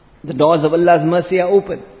 the doors of Allah's mercy are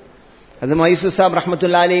open. Hazrat Yusuf Sahib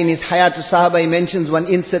rahmatullahi alayhi in his Hayatul Sahaba, he mentions one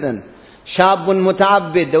incident. Shabun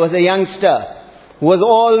muta'abbid, there was a youngster who was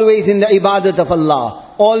always in the ibadat of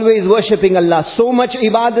Allah, always worshipping Allah. So much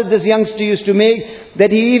ibadat this youngster used to make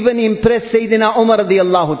that he even impressed Sayyidina Umar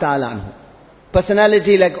radiyallahu ta'ala anhu.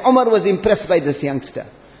 Personality like Umar was impressed by this youngster.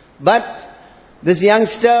 But this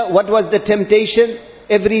youngster, what was the temptation?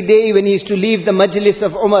 Every day when he used to leave the majlis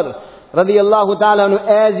of Umar radiyallahu ta'ala anhu,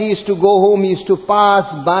 as he used to go home, he used to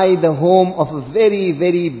pass by the home of a very,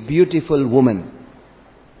 very beautiful woman.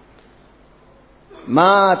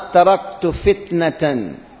 Ma taraktu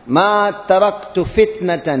fitnatan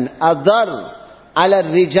adar ala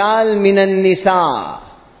rijal minan nisa.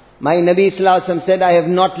 My Nabi sallallahu alaihi wasallam said, I have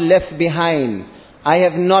not left behind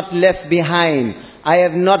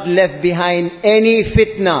any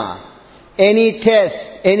fitna, any test,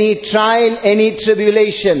 any trial, any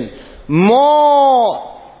tribulation more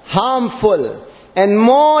harmful and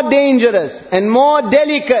more dangerous and more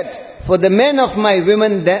delicate for the men of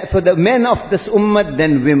for the men of this ummah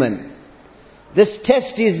than women. This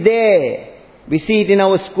test is there. We see it in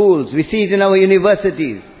our schools, we see it in our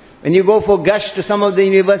universities. When you go for gush to some of the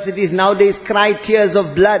universities nowadays, cry tears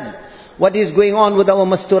of blood. What is going on with our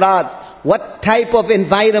masturat? What type of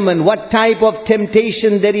environment, what type of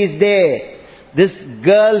temptation there is there? This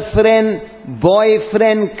girlfriend,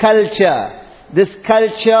 boyfriend culture, this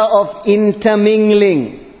culture of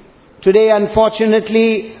intermingling. Today,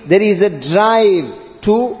 unfortunately, there is a drive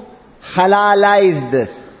to halalize this.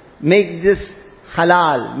 Make this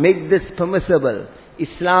halal, make this permissible.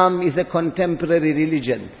 Islam is a contemporary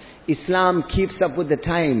religion. Islam keeps up with the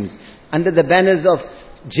times. Under the banners of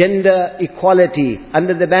gender equality,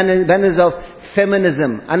 under the banners of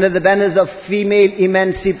feminism, under the banners of female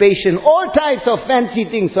emancipation, all types of fancy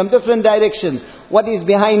things from different directions. What is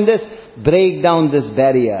behind this? Break down this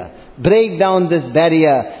barrier. Break down this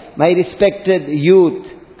barrier. My respected youth,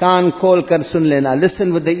 kaan khol kar sun lena.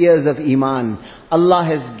 Listen with the ears of Iman. Allah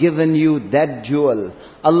has given you that jewel.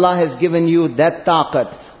 Allah has given you that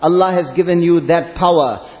taqat. Allah has given you that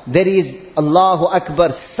power. There is, Allahu Akbar,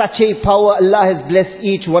 such a power Allah has blessed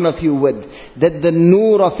each one of you with, that the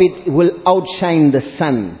noor of it will outshine the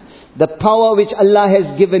sun. The power which Allah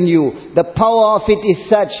has given you, the power of it is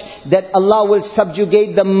such that Allah will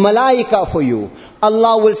subjugate the malaika for you.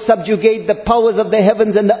 Allah will subjugate the powers of the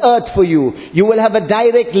heavens and the earth for you. You will have a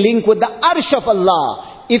direct link with the arsh of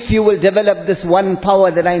Allah. If you will develop this one power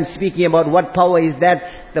that I am speaking about, what power is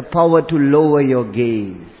that? The power to lower your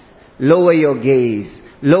gaze. Lower your gaze.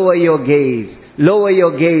 Lower your gaze. Lower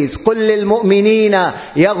your gaze. قُلْ لِلْمُؤْمِنِينَ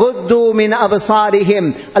يَغُضُّوا مِنْ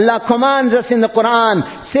أَبْصَارِهِمْ. Allah commands us in the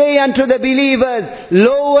Quran, say unto the believers,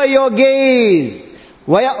 lower your gaze.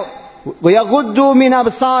 وَيَغُضُّوا مِنْ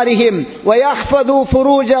أَبْصَارِهِمْ وَيَحْفَظُوا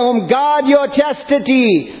فُرُوجَهُمْ. Guard your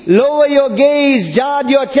chastity. Lower your gaze. Guard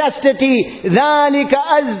your chastity. ذَلِكَ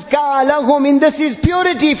أَزْكَى لَهُمْ. And this is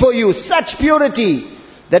purity for you. Such purity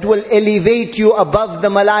that will elevate you above the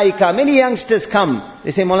malaika. Many youngsters come.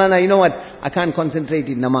 They say, Maulana, you know what? I can't concentrate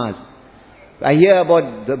in namaz. I hear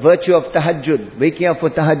about the virtue of tahajjud, waking up for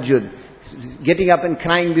tahajjud, getting up and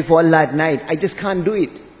crying before Allah at night. I just can't do it.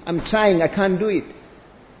 I'm trying, I can't do it.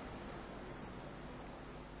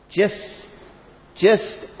 Just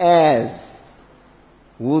as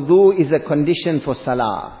wudu is a condition for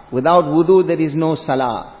salah. Without wudu there is no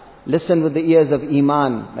salah. Listen with the ears of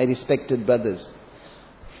iman, my respected brothers.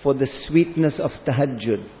 For the sweetness of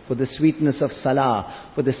tahajjud, for the sweetness of salah,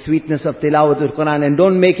 for the sweetness of tilawatul Quran. And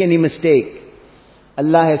don't make any mistake.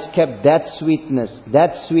 Allah has kept that sweetness,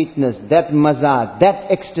 that maza, that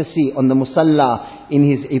ecstasy on the musalla in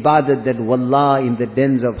His ibadat, that wallah, in the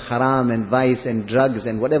dens of haram and vice and drugs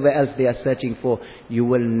and whatever else they are searching for, you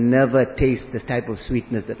will never taste the type of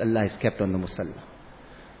sweetness that Allah has kept on the musalla.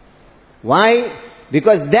 Why?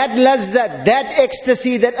 Because that lazzat, that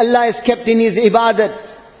ecstasy that Allah has kept in His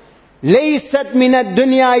ibadat, Laysat min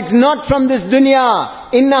ad-dunya, it's not from this dunya.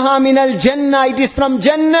 Innaha min al-jannah, it is from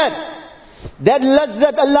Jannat. That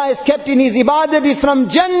lazzat Allah has kept in His ibadat is from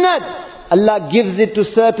Jannat. Allah gives it to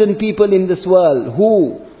certain people in this world.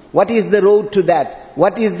 Who? What is the road to that?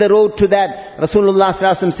 What is the road to that? Rasulullah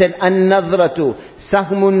sallallahu alaihi wasallam said, An-nadhratu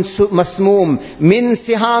sahmun masmum min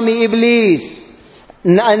sihami iblis.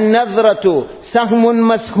 An-nadhratu sahmun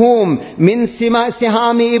mashum min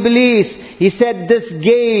sihami iblis. He said, this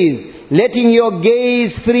gaze, letting your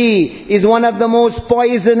gaze free, is one of the most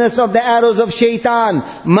poisonous of the arrows of shaitan.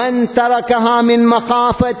 Man tarakaha min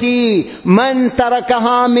makhafati. Man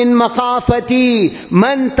tarakaha min makhafati.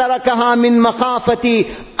 Man tarakaha min makhafati.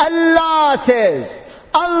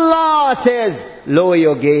 Allah says, lower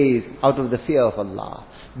your gaze out of the fear of Allah.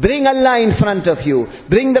 Bring Allah in front of you.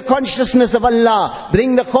 Bring the consciousness of Allah.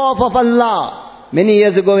 Bring the khawf of Allah. Many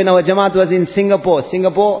years ago when our Jamaat was in Singapore,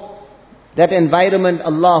 that environment,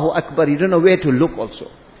 Allahu Akbar, you don't know where to look also.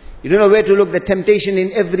 You don't know where to look, the temptation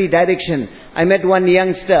in every direction. I met one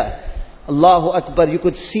youngster, Allahu Akbar, you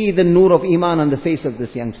could see the nur of Iman on the face of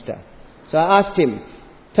this youngster. So I asked him,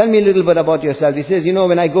 tell me a little bit about yourself. He says, you know,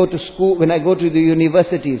 when I go to school, when I go to the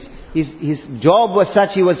universities, his job was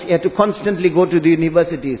such, he had to constantly go to the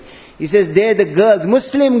universities. He says, there the girls,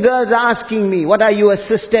 Muslim girls are asking me, what are you, a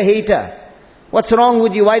sister hater? What's wrong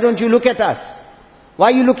with you? Why don't you look at us? Why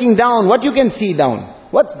are you looking down? What you can see down?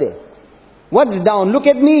 What's there? What's down? Look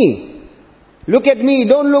at me. Look at me.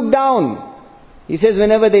 Don't look down. He says,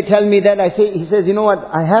 whenever they tell me that, he says, you know what?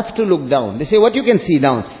 I have to look down. They say, what you can see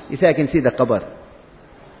down? He said, I can see the qabr.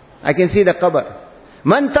 I can see the qabr.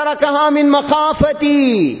 Man tarakaha min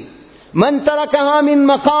makhafati. Man tarakaha min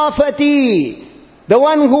makhafati. The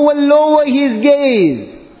one who will lower his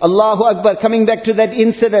gaze. Allahu Akbar. Coming back to that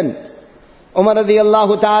incident. Umar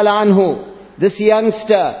radiyallahu ta'ala anhu. This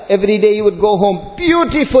youngster, every day he would go home.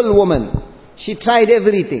 Beautiful woman. She tried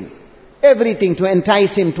everything to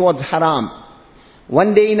entice him towards haram.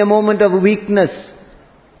 One day in a moment of weakness,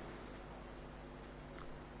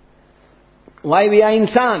 why we are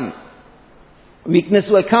insan? Weakness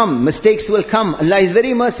will come, mistakes will come. Allah is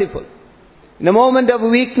very merciful. In a moment of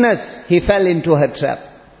weakness, he fell into her trap.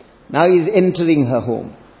 Now he is entering her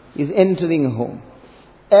home. He is entering her home.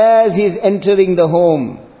 As he is entering the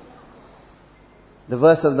home, the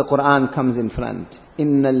verse of the Quran comes in front.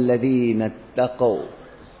 إِنَّ الَّذِينَ اتَّقَوْا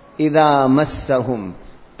إِذَا مَسَّهُمْ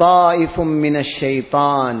طَائِفٌ مِّنَ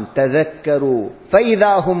الشَّيْطَانِ تَذَكَّرُوا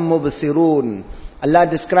فَإِذَا هُمْ مُبْصِرُونَ. Allah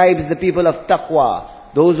describes the people of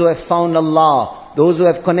taqwa, those who have found Allah, those who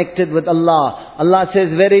have connected with Allah. Allah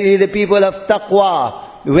says, verily the people of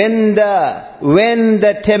taqwa, when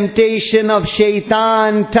the temptation of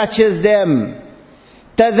shaitan touches them,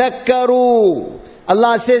 تَذَكَّرُوا.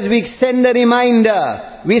 Allah says, we send a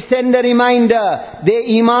reminder. Their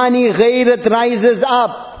imani ghairat rises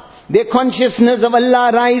up. Their consciousness of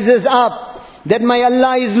Allah rises up. That my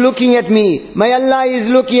Allah is looking at me. My Allah is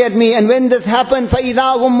looking at me. And when this happened,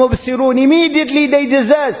 فَإِذَا هُمْ مُبْصِرُونَ. Immediately they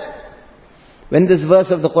desist. When this verse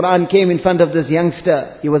of the Quran came in front of this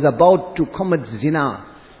youngster, he was about to commit zina,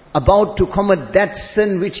 about to commit that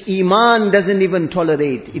sin which Iman doesn't even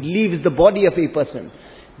tolerate. It leaves the body of a person.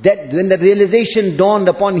 That when the realization dawned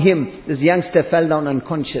upon him, this youngster fell down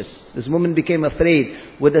unconscious. This woman became afraid.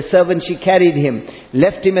 With a servant she carried him,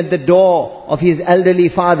 left him at the door of his elderly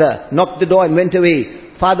father, knocked the door and went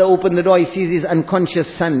away. Father opened the door, he sees his unconscious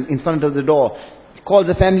son in front of the door. He calls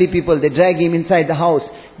the family people, they drag him inside the house.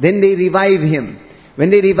 Then they revive him. When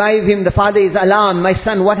they revive him, the father is alarmed. My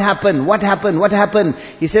son, what happened? What happened? What happened?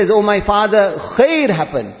 He says, oh my father, khair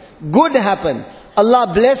happened. Good happened.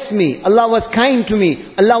 Allah blessed me. Allah was kind to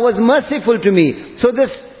me. Allah was merciful to me. So this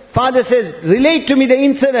father says, relate to me the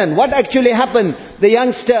incident. What actually happened? The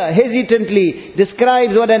youngster hesitantly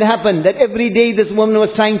describes what had happened. That every day this woman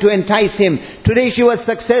was trying to entice him. Today she was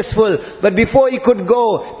successful. But before he could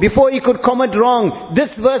go, before he could commit wrong,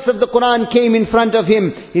 this verse of the Quran came in front of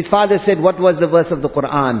him. His father said, what was the verse of the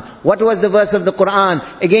Quran? What was the verse of the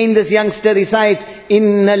Quran? Again this youngster recites,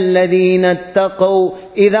 إِنَّ الَّذِينَ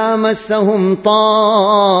اتَّقَوْا إِذَا مَسَّهُمْ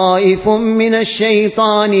طَائِفٌ مِّنَ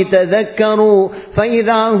الشَّيْطَانِ تَذَكَّرُوا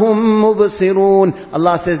فَإِذَا هُمْ مُبْصِرُونَ.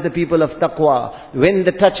 Allah says the people of taqwa, when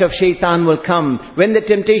the touch of shaitan will come, when the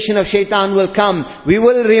temptation of shaitan will come, we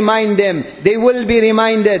will remind them, they will be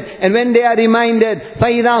reminded, and when they are reminded,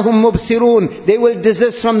 فَإِذَا هُمْ مُبْصِرُونَ, they will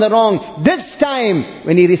desist from the wrong. This time,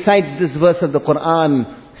 when he recites this verse of the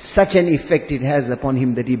Quran, such an effect it has upon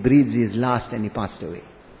him that he breathes his last and he passed away.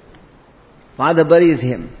 Father buries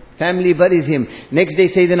him. Family buries him. Next day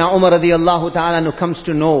Sayyidina Umar radiallahu ta'ala who comes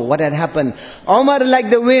to know what had happened. Umar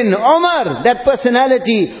like the wind. Umar, that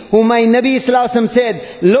personality whom my Nabi sallallahu alaihi wasallam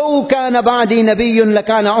said, لَوْ كَانَ بَعْدِي نَبِيٌّ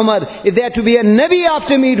لَكَانَ Umar. If there to be a Nabi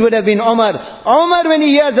after me, it would have been Umar. Umar, when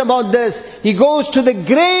he hears about this, he goes to the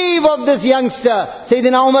grave of this youngster.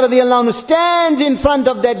 Sayyidina Umar radiallahu anhu stands in front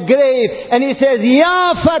of that grave and he says,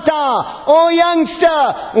 Ya Fata, O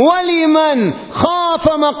youngster, waliman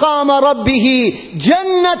khafa maqama rabbihi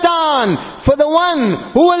jannata. For the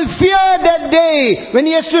one who will fear that day when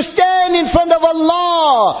he has to stand in front of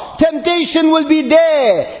Allah, temptation will be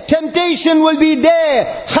there, temptation will be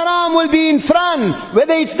there, haram will be in front,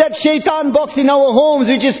 whether it's that shaitan box in our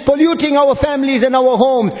homes which is polluting our families and our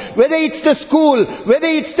homes, whether it's the school,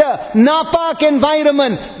 whether it's the napak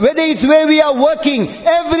environment, whether it's where we are working,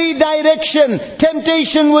 every direction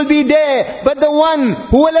temptation will be there. But the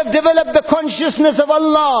one who will have developed the consciousness of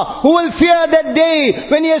Allah, who will fear that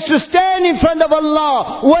day when he has to stand in front of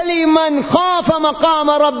Allah, وَلِمَنْ خَافَ مَقَامَ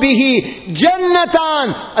رَبِّهِ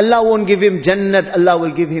جَنَّتًا. Allah won't give him Jannat, Allah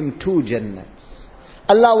will give him 2 Jannats.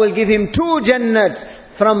 Allah will give him 2 Jannats.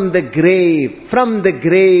 From the grave, from the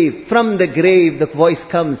grave, from the grave, the voice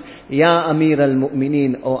comes, Ya Amir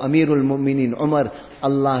al-Mu'mineen, O Amirul Mu'mineen Umar,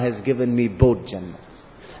 Allah has given me both Jannats.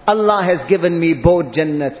 Allah has given me both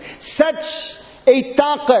Jannats. Such a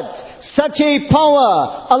taqat, such a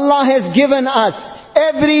power Allah has given us.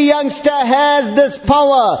 Every youngster has this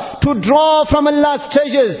power to draw from Allah's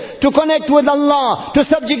treasures, to connect with Allah, to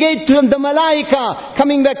subjugate to the malaika.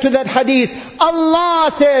 Coming back to that hadith,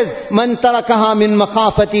 Allah says, Man tarakaha min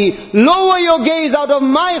makhafati, lower your gaze out of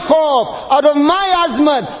my khawf, out of my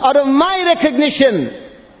azmat, out of my recognition.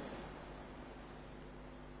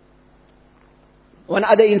 One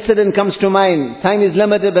other incident comes to mind. Time is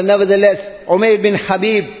limited, but nevertheless, Umayr bin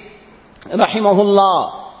Habib,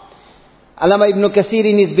 rahimahullah, Allama ibn Kathir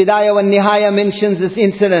in his Bidayah wa Nihaya mentions this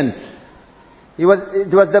incident. It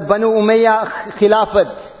was the Banu Umayyah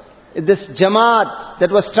Khilafat. This Jamaat that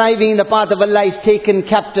was striving in the path of Allah is taken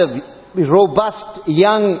captive. Robust,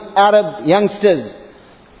 young Arab youngsters.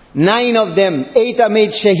 9 of them, 8 are made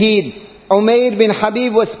shaheed. Umayr bin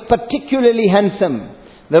Habib was particularly handsome.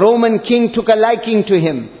 The Roman king took a liking to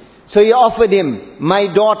him. So he offered him, my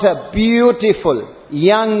daughter, beautiful,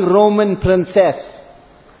 young Roman princess.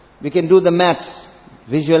 We can do the maths,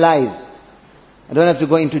 visualize. I don't have to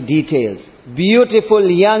go into details. Beautiful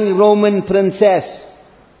young Roman princess.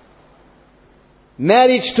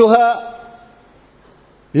 Marriage to her,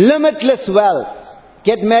 limitless wealth.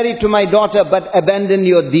 Get married to my daughter, but abandon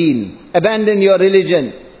your deen. Abandon your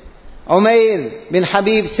religion. Umayr bin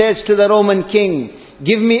Habib says to the Roman king,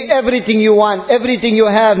 give me everything you want, everything you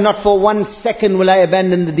have, not for 1 second will I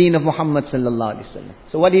abandon the deen of Muhammad sallallahu alaihi wasallam.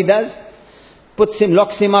 So what he does?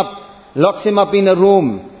 Locks him up in a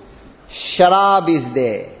room. Sharab is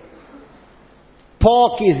there.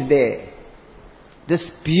 Pork is there. This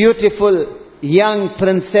beautiful young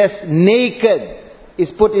princess, naked,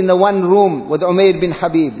 is put in the one room with Umayr bin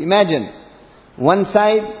Habib. Imagine. One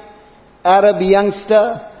side, Arab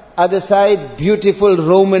youngster. Other side, beautiful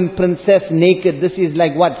Roman princess, naked. This is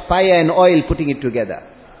like what? Fire and oil putting it together.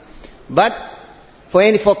 But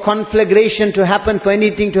For conflagration to happen, for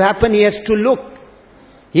anything to happen, he has to look.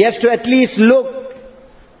 He has to at least look.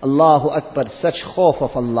 Allahu Akbar, such khawf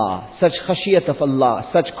of Allah, such khashiyat of Allah,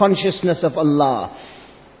 such consciousness of Allah.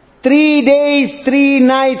 3 days, 3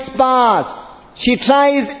 nights pass. She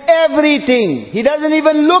tries everything. He doesn't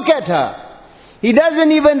even look at her. He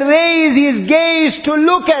doesn't even raise his gaze to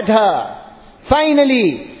look at her.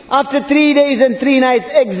 Finally, after 3 days and 3 nights,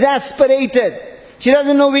 exasperated, she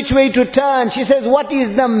doesn't know which way to turn. She says, what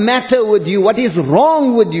is the matter with you? What is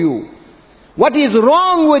wrong with you? What is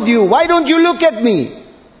wrong with you? Why don't you look at me?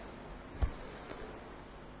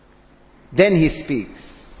 Then he speaks.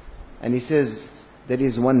 And he says, there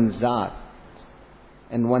is one Zat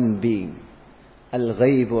and one being.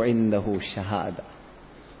 Al-ghaybu indahu shahada.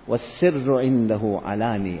 Was-sirru indahu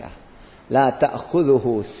alaniya. La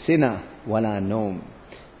ta'khudhuhu sina wala nawm.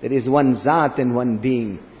 There is one Zat and one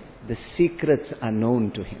being. The secrets are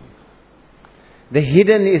known to him. The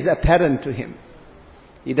hidden is apparent to him.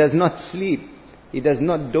 He does not sleep. He does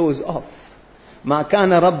not doze off. Ma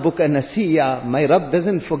kana rabbuka nasiya. My Rabb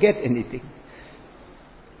doesn't forget anything.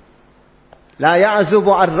 La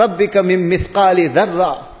ya'zubu an rabbika min mithqali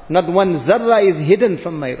dharra. Not one zarra is hidden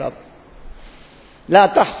from my Rabb. La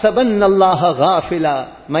tahsabanna Allah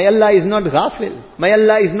ghafila. My Allah is not ghafil. My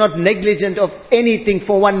Allah is not negligent of anything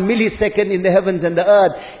for 1 millisecond in the heavens and the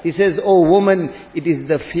earth. He says, oh woman, it is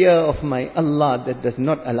the fear of my Allah that does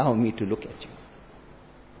not allow me to look at you.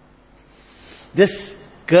 This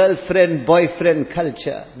girlfriend, boyfriend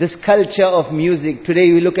culture, this culture of music.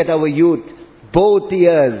 Today we look at our youth. Both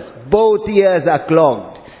ears are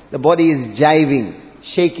clogged. The body is jiving,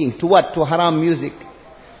 shaking. To what? To haram music.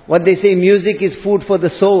 What they say, music is food for the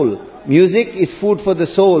soul. Music is food for the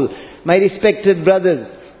soul. My respected brothers,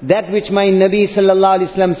 that which my Nabi sallallahu alaihi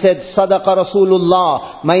wasallam said, Sadaqa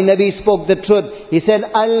Rasulullah. My Nabi spoke the truth. He said,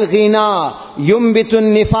 Al-ghina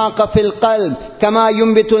yumbitun nifaqa fil qalb kama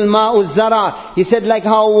yumbitul ma'u zara. He said, like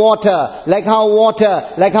how water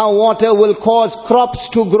will cause crops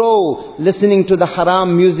to grow. Listening to the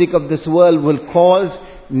haram music of this world will cause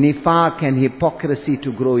nifaq and hypocrisy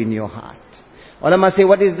to grow in your heart. Ulama say,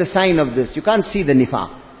 what is the sign of this? You can't see the nifaq.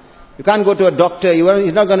 You can't go to a doctor.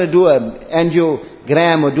 He's not going to do an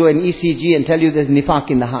angiogram or do an ECG and tell you there's nifaq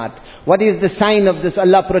in the heart. What is the sign of this?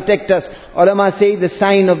 Allah protect us. Ulama say the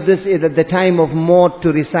sign of this is at the time of maut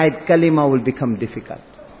to recite kalima will become difficult.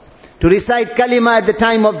 To recite kalima at the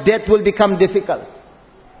time of death will become difficult.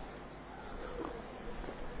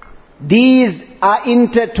 These are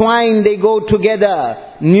intertwined. They go together.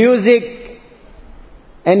 Music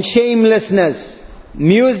and shamelessness.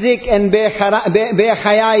 Music and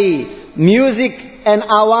bekhayai, music and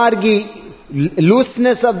awargi,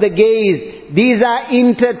 looseness of the gaze. These are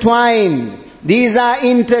intertwined.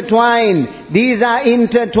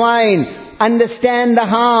 Understand the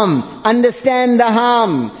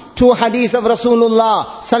harm. Two hadith of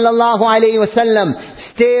Rasulullah sallallahu alayhi wasallam.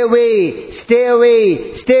 Stay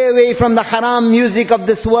away from the haram music of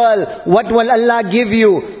this world. What will Allah give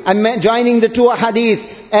you? I'm joining the two hadith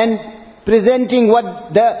and presenting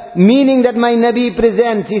what the meaning that my Nabi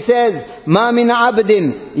presents. He says, مَا مِنْ عَبْدٍ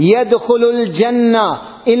يَدْخُلُ الْجَنَّةِ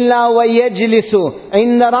إِلَّا وَيَجْلِسُ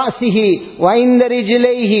عِنْدَ رَأْسِهِ وَعِنْدَ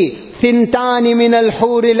رِجْلَيْهِ ثِنْتَانِ مِنَ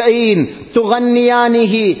الْحُورِ الْعِينِ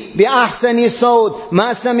تُغَنِّيَانِهِ بِأَحْسَنِ صَوْتٍ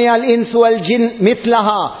مَا سَمِعَ الْإِنسُ وَالْجِنُّ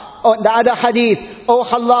مِثْلَهَا. The other hadith,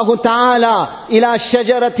 أوحى الله تعالى إلى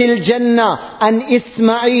شجرة الجنة أن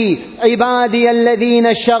اسمعي عبادي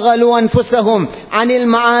الذين شغلوا أنفسهم عن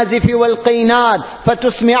المعازف والقينات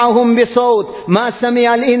فتسمعهم بصوت ما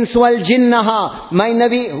سمع الإنس والجنها my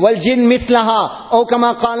Nabi والجن مثلها أو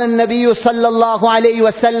كما قال النبي صلى الله عليه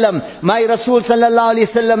وسلم. My Rasul صلى الله عليه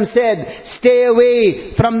وسلم said, stay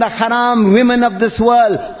away from the haram women of this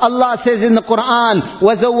world. Allah says in the Quran,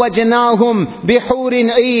 وَزَوَّجْنَاهُمْ بِحُورٍ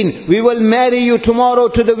عِينٍ. We will marry you tomorrow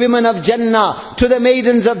to the women of Jannah, to the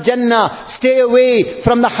maidens of Jannah. Stay away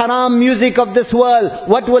from the haram music of this world.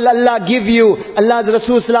 What will Allah give you? Allah's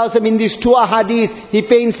Rasul sallallahu alaihi wasallam in these two hadiths, he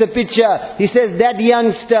paints a picture. He says that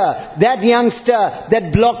youngster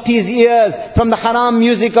that blocked his ears from the haram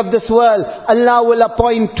music of this world, Allah will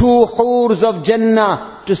appoint 2 hurs of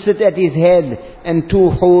Jannah to sit at his head and 2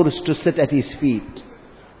 hurs to sit at his feet.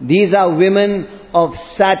 These are women of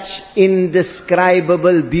such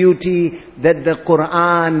indescribable beauty that the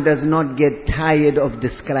Quran does not get tired of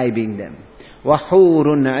describing them. وَحُورٌ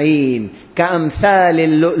عِينٌ كَأَمْثَالِ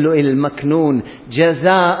اللُّؤْلُؤِ الْمَكْنُونِ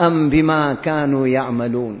جَزَاءً بِمَا كَانُوا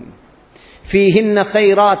يَعْمَلُونَ فِيهِنَّ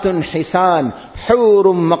خَيْرَاتٌ حِسَانٌ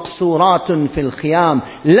حُورٌ مَقْصُورَاتٌ فِي الْخِيَامِ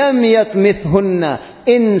لَمْ يَطْمِثْهُنَّ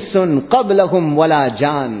إِنسٌ قَبْلَهُمْ وَلَا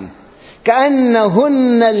جَانٌ.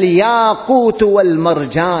 كأنهن الياقوت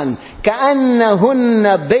والمرجان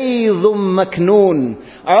كأنهن بيض مكنون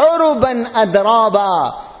عربا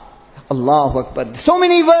أدرابا. Allahu Akbar. So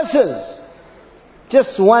many verses.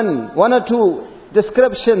 Just one or two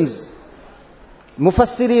descriptions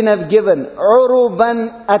Mufassirin have given.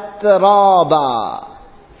 عربا أترابا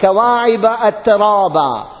كواعب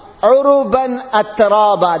أترابا عربا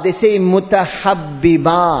أترابا. They say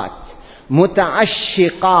متحببات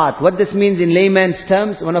متعشقات. What this means in layman's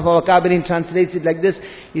terms, one of our Kabirin translates it like this.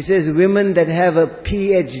 He says women that have a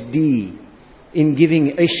PhD in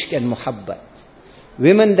giving ishq and muhabbat.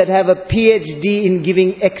 Women that have a PhD in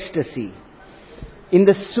giving ecstasy. In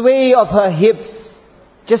the sway of her hips,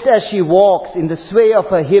 just as she walks, in the sway of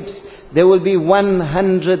her hips, there will be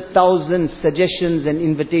 100,000 suggestions and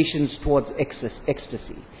invitations towards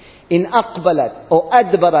ecstasy. In aqbalat or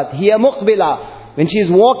adbarat, hiya muqbila. When she is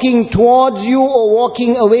walking towards you or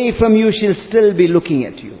walking away from you, she'll still be looking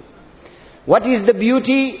at you. What is the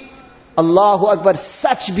beauty? Allahu Akbar.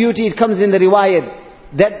 Such beauty, it comes in the riwayat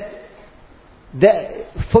that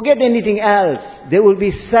forget anything else. There will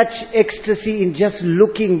be such ecstasy in just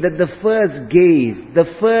looking that the first gaze.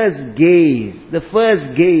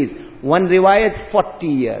 One riwayat 40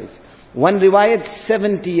 years. One riwayat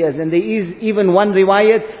 70 years. And there is even one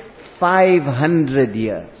riwayat 500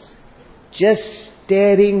 years. Just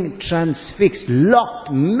staring, transfixed,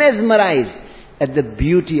 locked, mesmerized at the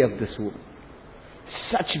beauty of this woman.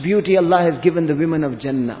 Such beauty Allah has given the women of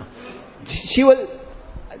Jannah.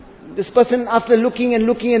 This person, after looking and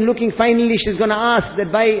looking, finally she's going to ask that,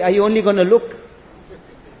 why are you only going to look?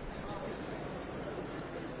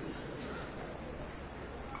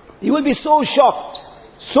 You will be so shocked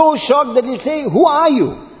that he'll say, who are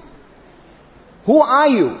you? Who are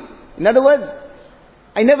you? In other words,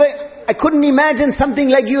 I couldn't imagine something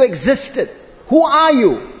like you existed. Who are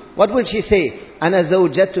you? What will she say? Ana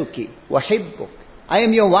zawjatuki wa hibbuk. I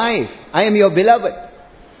am your wife. I am your beloved.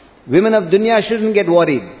 Women of dunya shouldn't get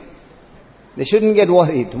worried. They shouldn't get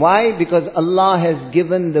worried. Why? Because Allah has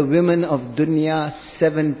given the women of dunya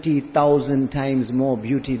 70,000 times more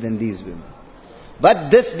beauty than these women. But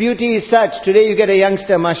this beauty is such. Today you get a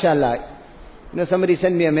youngster, mashallah. Somebody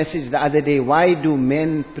sent me a message the other day. Why do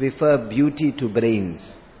men prefer beauty to brains?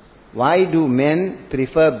 Why do men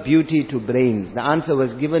prefer beauty to brains? The answer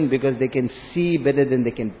was given because they can see better than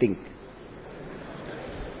they can think.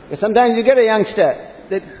 Sometimes you get a youngster,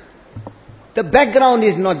 the background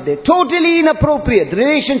is not there. Totally inappropriate. The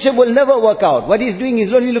relationship will never work out. What he's doing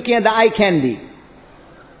is only looking at the eye candy.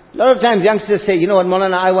 A lot of times youngsters say, you know what,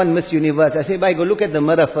 Maulana, I want Miss Universe. I say, bye, go look at the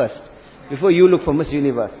mirror first, before you look for Miss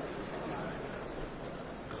Universe.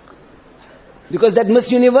 Because that Miss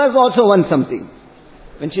Universe also wants something.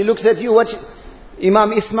 When she looks at you,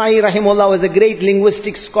 Imam Ismail Rahimullah was a great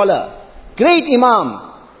linguistic scholar. Great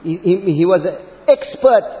Imam. He was an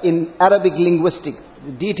expert in Arabic linguistics.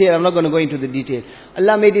 The detail, I'm not going to go into the detail.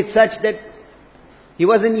 Allah made it such that he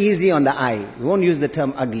wasn't easy on the eye. We won't use the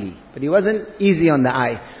term ugly. But he wasn't easy on the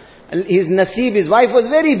eye. His nasib, his wife was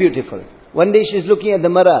very beautiful. One day she's looking at the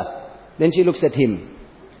mirror. Then she looks at him.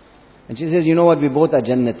 And she says, you know what, we both are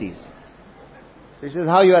Jannatis. So he says,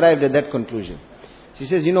 how you arrived at that conclusion? She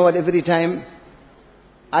says, you know what, every time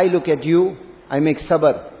I look at you, I make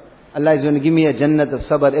sabr. Allah is going to give me a jannat of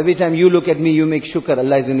sabr. Every time you look at me, you make shukr.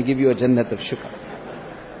 Allah is going to give you a jannat of shukr.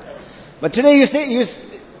 But today the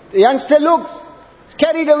youngster looks, it's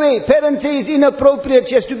carried away. Parents say it's inappropriate.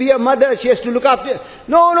 She has to be a mother. She has to look after.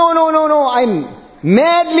 No. I'm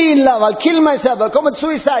madly in love. I'll kill myself. I'll commit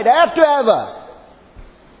suicide. I have to have her.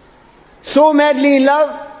 So madly in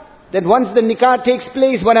love that once the nikah takes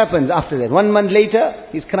place, what happens after that? 1 month later,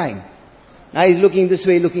 he's crying. Now he's looking this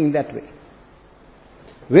way, looking that way.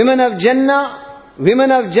 Women of Jannah,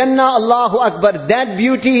 Allahu Akbar. That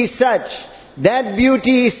beauty is such. That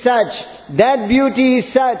beauty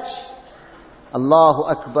is such. Allahu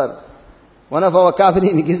Akbar. One of our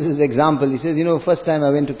Kafirin, he gives this example. He says, first time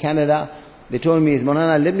I went to Canada, they told me,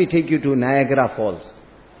 Maulana, let me take you to Niagara Falls.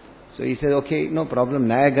 So he said, okay, no problem,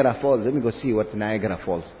 Niagara Falls. Let me go see what's Niagara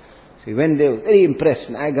Falls. So he went there, very impressed.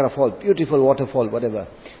 Niagara Falls, beautiful waterfall, whatever.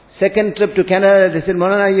 Second trip to Canada, they said,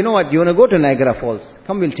 Maulana, you know what, you want to go to Niagara Falls?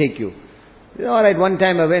 Come, we'll take you. He said, alright, one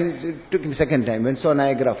time I went, it took him second time, went saw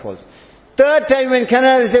Niagara Falls. Third time when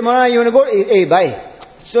Canada, they said, Maulana, you want to go? Hey, bye.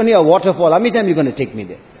 It's only a waterfall. How many times are you going to take me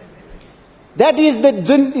there? That is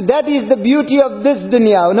the beauty of this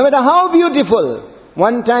dunya. No matter how beautiful.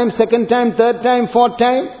 One time, second time, third time, fourth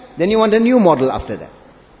time. Then you want a new model after that.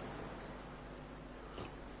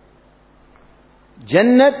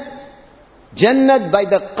 Jannat Jannat, by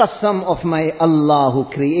the qasam of my Allah who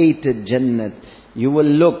created Jannat. You will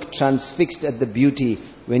look transfixed at the beauty.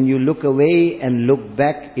 When you look away and look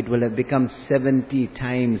back, it will have become 70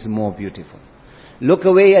 times more beautiful. Look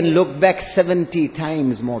away and look back 70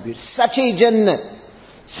 times more beautiful. Such a Jannat.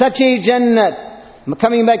 Such a Jannat.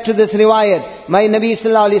 Coming back to this riwayat, my Nabi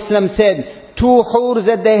sallallahu alaihi wasallam said, 2 hurs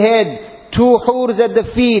at the head, 2 hurs at the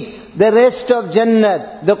feet, the rest of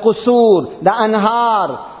Jannat, the qusur, the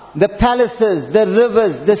anhar, the palaces, the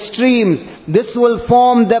rivers, the streams, this will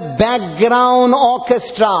form the background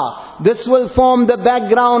orchestra. This will form the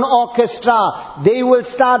background orchestra. They will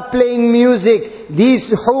start playing music. These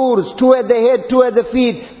hurs, 2 at the head, 2 at the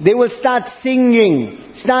feet, they will start singing.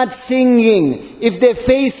 Start singing. If their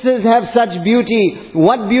faces have such beauty,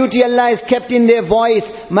 what beauty Allah has kept in their voice.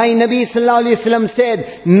 My Nabi sallallahu alaihi wasallam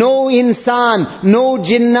said, no insan, no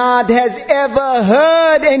jinnat has ever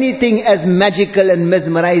heard anything as magical and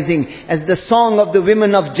mesmerizing as the song of the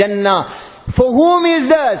women of Jannah. For whom is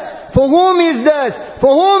this? For whom is this?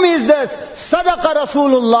 For whom is this? Sadaqa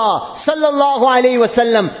Rasulullah sallallahu alayhi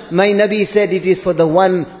wasallam. My Nabi said it is for the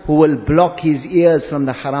one who will block his ears from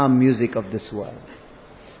the haram music of this world.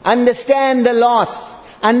 Understand the loss.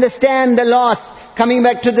 Understand the loss. Coming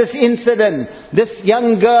back to this incident, this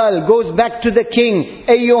young girl goes back to the king.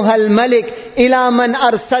 Ayyuhal Malik, ila man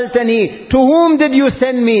arsaltani. To whom did you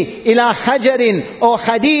send me? Ila hajarin or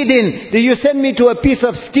hadidin. Did you send me to a piece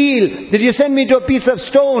of steel? Did you send me to a piece of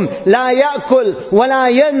stone? La ya'kul wa la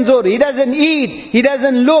yanzur. He doesn't eat. He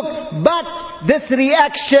doesn't look. But this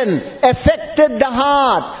reaction affected the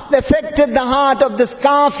heart of this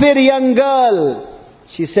kafir young girl.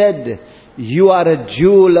 She said, you are a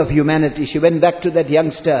jewel of humanity. She went back to that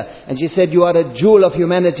youngster and she said, you are a jewel of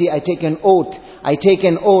humanity. I take an oath.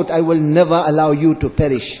 I will never allow you to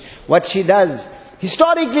perish. What she does,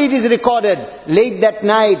 historically it is recorded, late that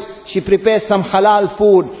night, she prepares some halal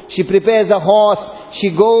food. She prepares a horse. She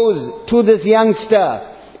goes to this youngster.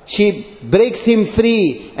 She breaks him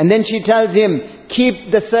free and then she tells him,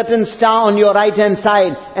 keep the certain star on your right hand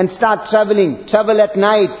side and start traveling. Travel at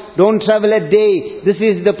night, don't travel at day. This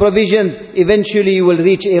is the provision. Eventually you will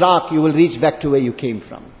reach Iraq, you will reach back to where you came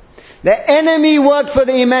from. The enemy worked for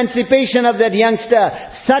the emancipation of that youngster.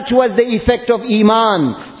 Such was the effect of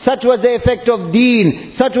Iman. Such was the effect of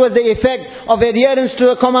Deen. Such was the effect of adherence to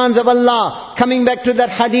the commands of Allah. Coming back to that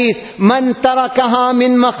hadith, Man tarakaha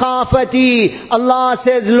min makhafati. Allah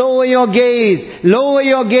says, lower your gaze. Lower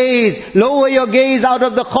your gaze. Lower your gaze out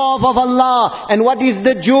of the khawf of Allah. And what is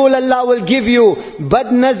the jewel Allah will give you? Bad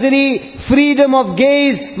nazri, freedom of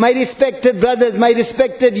gaze. My respected brothers, my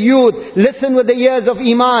respected youth, listen with the ears of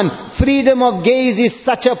Iman. Freedom of gaze is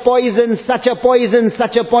such a poison, such a poison,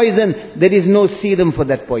 such a poison. There is no serum for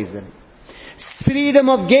that poison. Freedom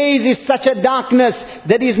of gaze is such a darkness.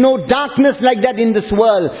 There is no darkness like that in this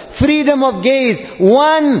world. Freedom of gaze.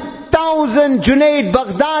 1,000 Junaid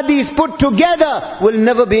Baghdadis put together will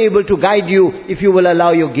never be able to guide you if you will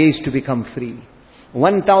allow your gaze to become free.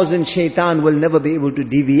 1,000 shaitan will never be able to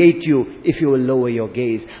deviate you if you will lower your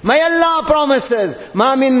gaze. My Allah promises,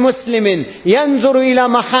 Ma min muslimin yanzuru ila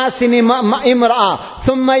mahasini imra'a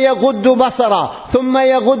thumma yaghuddu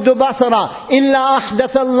basara illa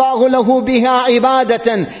ahdatha Allahu lahu biha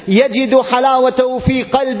ibadatan yajidu halawatahu fi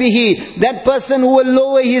qalbihi. That person who will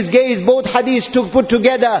lower his gaze, both hadiths to put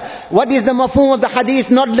together. What is the mafhum of the hadith?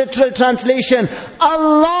 Not literal translation.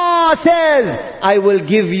 Allah says, I will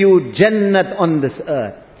give you Jannat on this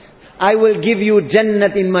earth. I will give you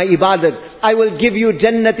Jannat in my ibadat. I will give you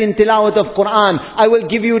Jannat in tilawat of Quran. I will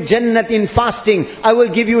give you Jannat in fasting. I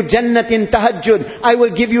will give you Jannat in tahajjud. I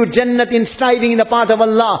will give you Jannat in striving in the path of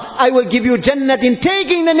Allah. I will give you Jannat in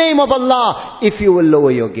taking the name of Allah if you will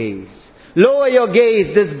lower your gaze. Lower your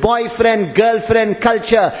gaze. This boyfriend, girlfriend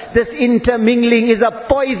culture, this intermingling is a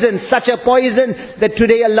poison, such a poison that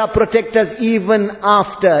today Allah protect us even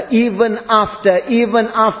after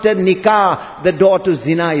nikah, the door to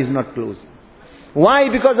zina is not closed.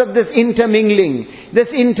 Why? Because of this intermingling. This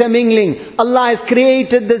intermingling. Allah has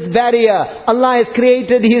created this barrier. Allah has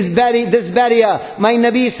created this barrier. My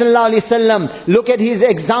Nabi sallallahu alaihi wasallam, look at his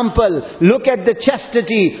example. Look at the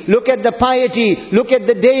chastity. Look at the piety. Look at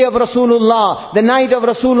the day of Rasulullah. The night of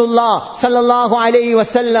Rasulullah sallallahu alaihi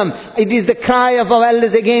wasallam. It is the cry of our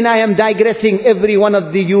elders. Again, I am digressing. Every one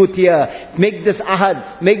of the youth here, make this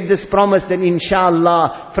ahad, make this promise that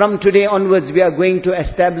inshallah, from today onwards we are going to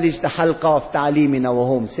establish the halqa of ta'aleem in our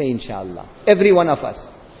homes. Say inshallah. Every one of us.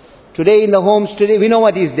 Today in the homes, today we know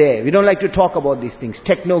what is there. We don't like to talk about these things.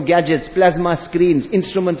 Techno gadgets, plasma screens,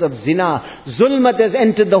 instruments of zina. Zulmat has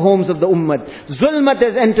entered the homes of the ummah. Zulmat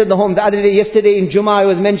has entered the home. The other day, yesterday in Jummah I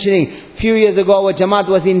was mentioning, few years ago our Jamaat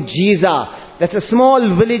was in Jiza. That's a small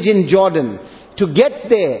village in Jordan. To get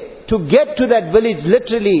there, to get to that village,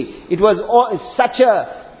 literally, it was such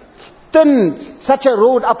a thin, such a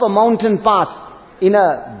road up a mountain pass. In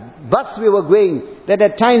a bus we were going, that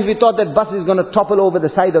at times we thought that bus is going to topple over the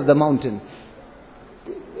side of the mountain.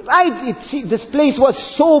 Right, this place was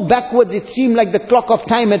so backwards, it seemed like the clock of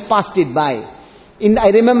time had passed it by. I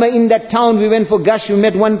remember in that town we went for Gush, we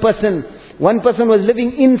met one person. One person was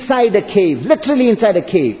living inside a cave, literally inside a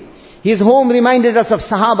cave. His home reminded us of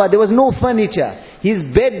Sahaba. There was no furniture. His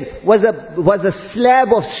bed was a slab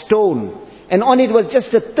of stone. And on it was just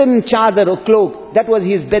a thin chadar or cloak. That was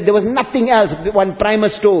his bed. There was nothing else. One primer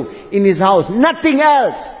stove in his house. Nothing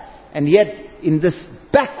else. And yet, in this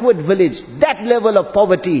backward village, that level of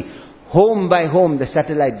poverty, home by home, the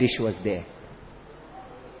satellite dish was there.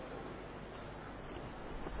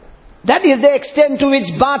 That is the extent to which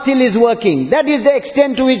batil is working. That is the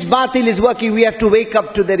extent to which batil is working. We have to wake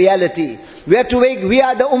up to the reality. We have to wake. We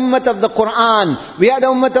are the ummah of the Quran. We are the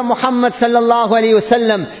ummah of Muhammad sallallahu alaihi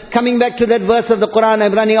wasallam. Coming back to that verse of the Quran,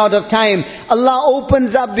 I'm running out of time. Allah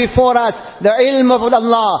opens up before us the ilm of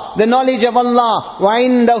Allah, the knowledge of Allah.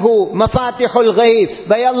 وَعِنْدَهُ مَفَاتِحُ الْغَيْبِ.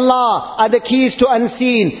 By Allah are the keys to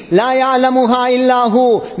unseen. لَا يَعْلَمُهَا إِلَّا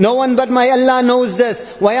هُ. No one but my Allah knows this.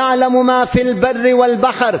 وَيَعْلَمُ مَا فِي الْبَرِّ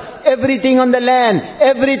وَالْبَحْرِ. Everything on the land,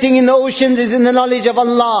 everything in the oceans is in the knowledge of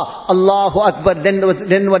Allah. Allahu Akbar.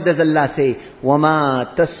 Then what does Allah say?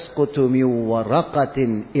 وَمَا تَسْقُطُ مِنْ وَرَقَةٍ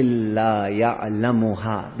إِلَّا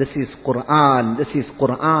يَعْلَمُهَا. This is Quran. This is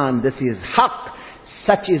Quran. This is Haqq.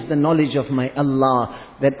 Such is the knowledge of my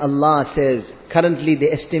Allah, that Allah says, currently they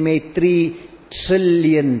estimate 3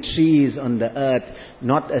 trillion trees on the earth.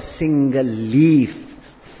 Not a single leaf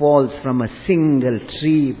falls from a single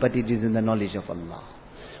tree, but it is in the knowledge of Allah.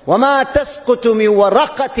 وَمَا تَسْقُطُ مِنْ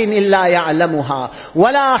وَرَقَةٍ إِلَّا يَعْلَمُهَا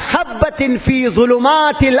وَلَا حَبَّةٍ فِي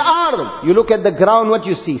ظُلُمَاتِ الْأَرْضِ. You look at the ground, what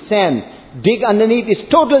you see? Sand. Dig underneath, is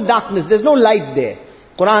total darkness. There's no light there.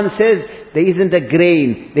 Quran says, there isn't a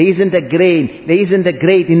grain, there isn't a grain, there isn't a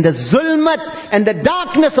grain in the zulmat and the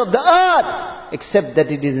darkness of the earth, except that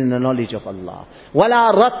it is in the knowledge of Allah.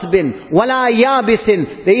 وَلَا رَطْبٍ وَلَا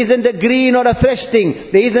يَابِسٍ. There isn't a green or a fresh thing.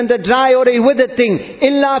 There isn't a dry or a withered thing.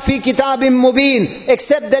 إِلَّا فِي كِتَابٍ مُبِينٍ.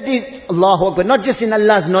 Except that is, Allahu Akbar, not just in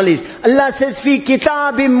Allah's knowledge. Allah says, فِي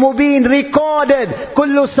كِتَابٍ مُبِينٍ. Recorded.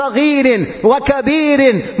 كُلُّ صَغِيرٍ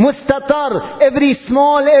وَكَبِيرٍ مُسْتَطَرٍ. Every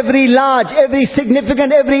small, every large, every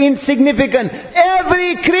significant, every insignificant,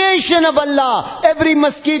 every creation of Allah, every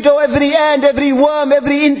mosquito, every ant, every worm,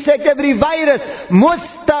 every insect, every virus,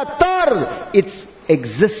 mustatar, its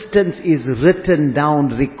existence is written down,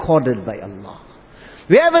 recorded by Allah.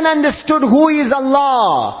 We haven't understood who is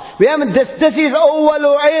Allah. We haven't. This is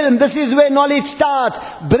awwalu ilm. This is where knowledge starts.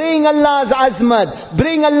 Bring Allah's azmat.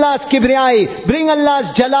 Bring Allah's kibriyai. Bring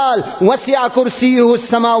Allah's jalal. Wasi'a kursiyuhu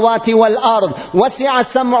as-samawati wal-ard.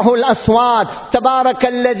 Wasi'a sam'uhu al-aswat. Tabaraka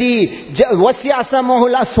alladhi. Wasi'a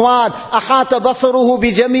sam'uhu al-aswat. Ahata basaruhu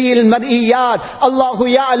bi jami'il mar'iyat. Allahu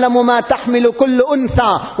ya'lamu ma tahmilu kullu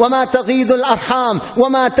untha. Wa ma taghidu al-arham. Wa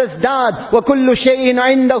ma tazdad. Wa kullu shay'in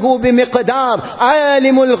 'indahu bimiqdar.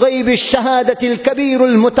 عالم الغيب الشهادة الكبير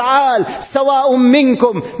المتعال سواء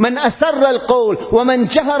منكم من أسر القول ومن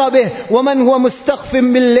جهر به ومن هو مستخف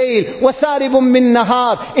بالليل وسارب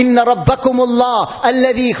بالنهار إن ربكم الله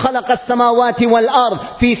الذي خلق السماوات والأرض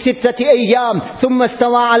في 6 أيام ثم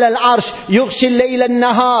استوى على العرش يغشي الليل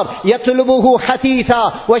النهار يطلبه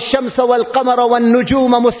حثيثا والشمس والقمر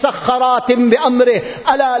والنجوم مسخرات بأمره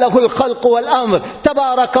ألا له الخلق والأمر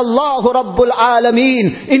تبارك الله رب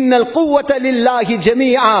العالمين إن القوة لله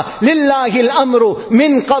جميعا لله الأمر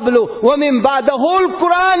من قبل ومن بعد. The whole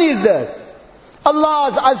Quran is this.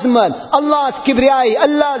 Allah's azmat, Allah's kibriyai,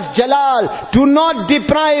 Allah's jalal. Do not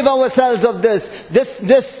deprive ourselves of this.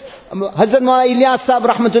 Hazrat Maulana Ilyas Sahib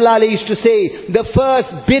rahmatullah alayhi used to say, the first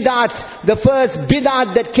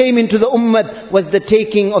bid'at that came into the ummah was the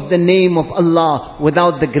taking of the name of Allah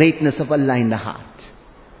without the greatness of Allah in the heart.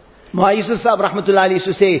 Maulana Yusuf Sahib rahmatullah alayhi used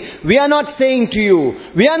to say, we are not saying to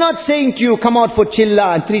you, come out for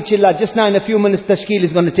chilla and 3 chilla. Just now in a few minutes tashkil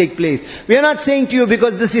is going to take place. We are not saying to you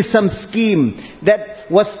because this is some scheme that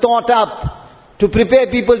was thought up to prepare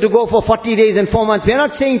people to go for 40 days and 4 months. We are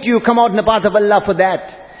not saying to you, come out in the path of Allah for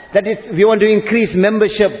that. that is, we want to increase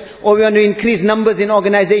membership or we want to increase numbers in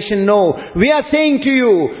organization. No. We are saying to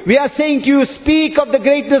you, speak of the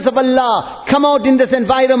greatness of Allah. Come out in this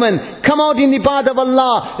environment. Come out in the path of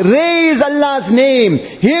Allah. Raise Allah's name.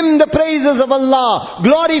 Hymn the praises of Allah.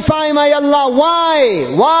 Glorify my Allah.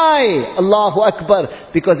 Why? Allahu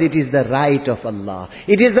Akbar. Because it is the right of Allah.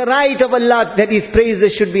 It is the right of Allah that His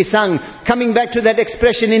praises should be sung. Coming back to that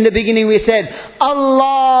expression in the beginning, we said,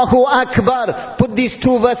 Allahu Akbar. Put these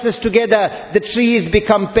two verses together. The trees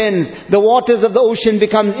become pens. The waters of the ocean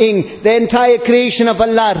become ink. The entire creation of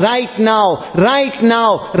Allah right now.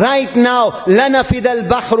 لَنَفِدَ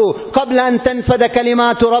الْبَحْرُ قَبْلَ أَن تَنْفَدَ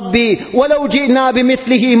كَلِمَاتُ رَبِّي وَلَوْ جِئْنَا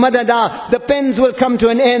بِمِثْلِهِ مَدَدًا. The pens will come to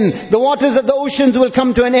an end. The waters of the oceans will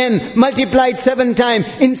come to an end. Multiplied 7 times.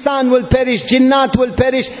 Insan will perish. Jinnat will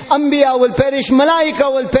perish. Anbiya will perish.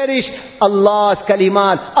 Malaika will perish. Allah's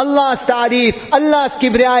kalimat, Allah's ta'reef, Allah's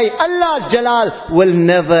kibriyai, Allah's jalal will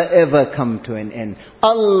never ever come to an end.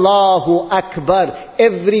 Allahu Akbar.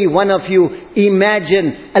 Every one of you,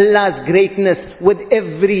 imagine Allah's greatness with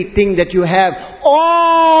everything that you have.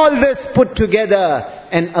 All this put together,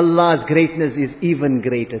 and Allah's greatness is even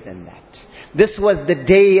greater than that. This was the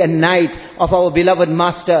day and night of our beloved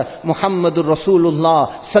Master Muhammadur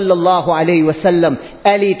Rasulullah sallallahu alayhi wasallam.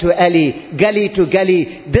 Alley to alley, gully to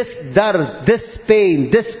gully, this dard, this pain,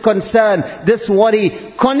 this concern, this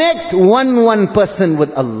worry. Connect one person with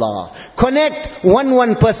Allah. Connect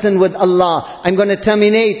one person with Allah. I'm going to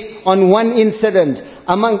terminate on one incident.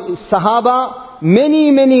 Among Sahaba,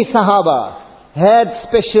 many Sahaba had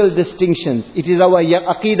special distinctions. It is our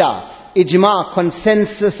aqidah, ijma,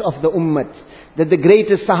 consensus of the ummah, that the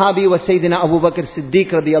greatest sahabi was Sayyidina Abu Bakr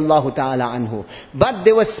Siddiq radiyallahu ta'ala anhu. But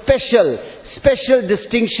there were special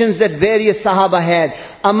distinctions that various sahaba had.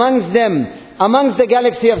 Amongst the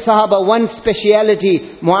galaxy of sahaba, one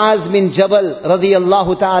speciality Muaz bin Jabal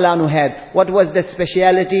radiyallahu ta'ala anhu had. What was that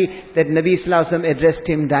speciality? That Nabi sallallahu alaihi wasallam addressed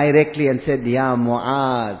him directly and said, Ya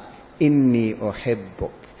Muaz, inni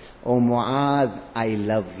uhibbuk. O Muaz, I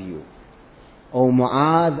love you. O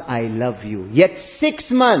Muaz, I love you. Yet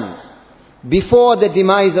 6 months before the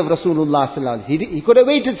demise of Rasulullah sallallahu alaihi wasallam, he could have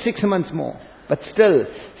waited 6 months more. But still,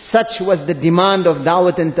 such was the demand of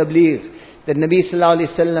Dawat and Tabligh that Nabi sallallahu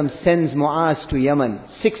alaihi wasallam sends Muaz to Yemen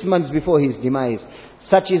 6 months before his demise.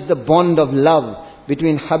 Such is the bond of love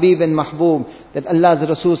between Habib and Mahbub, that Allah's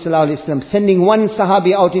Rasul sallallahu alaihi wasallam sending one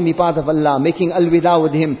sahabi out in the path of Allah, making al-wida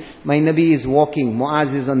with him. My Nabi is walking,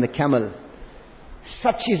 Muaz is on the camel.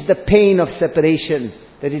 Such is the pain of separation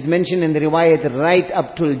that is mentioned in the riwayat right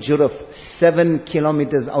up to Juruf, 7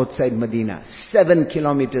 kilometers outside Medina. 7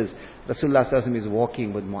 kilometers. Rasulullah sallallahu alaihi wasallam is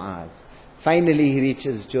walking with Muaz. Finally he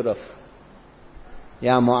reaches Juruf.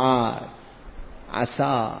 Ya Muaz,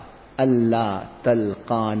 asa Allah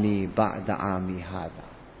talqani ba'da ami hada.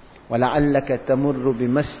 وَلَعَلَّكَ تَمُرُّ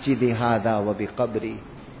بِمَسْجِدِ هَذَا وَبِقَبْرِ.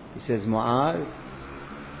 He says, Muaz,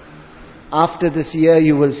 after this year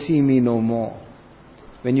you will see me no more.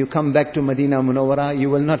 When you come back to Medina Munawwara, you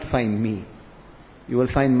will not find me. You will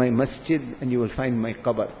find my masjid and you will find my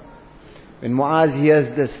qabr. When Muaz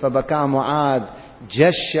hears this, فَبَكَى مُعَاذ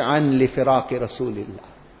جَشْعًا لِفِرَاقِ رَسُولِ اللَّهِ.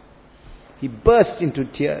 He burst into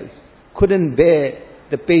tears. Couldn't bear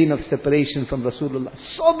the pain of separation from Rasulullah.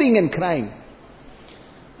 Sobbing and crying.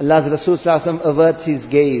 Allah's Rasul sallallahu alaihi wasallam averts his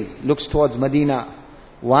gaze, looks towards Medina.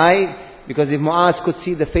 Why? Because if Muaz could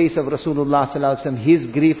see the face of Rasulullah sallallahu alaihi wasallam, his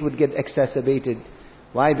grief would get exacerbated.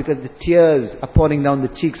 Why? Because the tears are pouring down the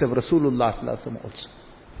cheeks of Rasulullah sallallahu alaihi wasallam also.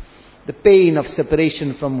 The pain of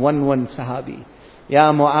separation from one sahabi.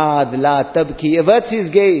 Ya Mu'adh, la tabki. He averts his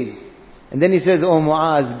gaze. And then he says, Oh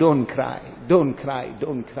Mu'az, don't cry. Don't cry.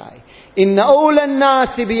 Don't cry. Inna awla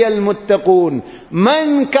an-nasi biyal muttaqoon.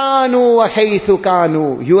 Man kanu wa haythu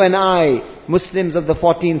kanu. You and I, Muslims of the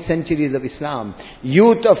 14th centuries of Islam,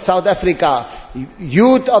 youth of South Africa,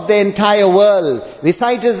 youth of the entire world,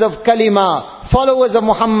 reciters of Kalima, followers of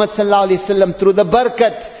Muhammad sallallahu alaihi wasallam, through the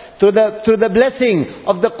barakat, through the blessing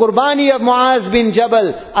of the Qurbani of Muaz bin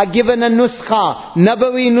Jabal, are given a nuskha,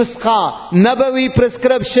 Nabawi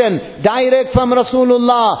prescription, direct from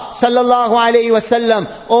Rasulullah sallallahu alayhi wasallam.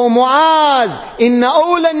 O Muaz, inna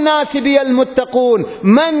awla an-nasi biyal muttaqoon,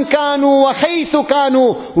 man kanu wa haythu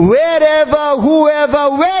kanu, wherever,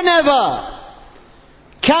 whoever, whenever.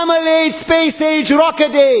 Camel age, space age,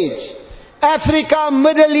 rocket age, Africa,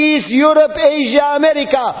 Middle East, Europe, Asia,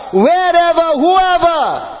 America, wherever,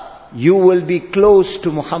 whoever. You will be close to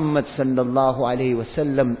Muhammad sallallahu alayhi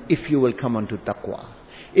wasallam if you will come unto taqwa.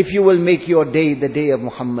 If you will make your day the day of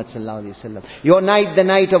Muhammad sallallahu alayhi wasallam, your night the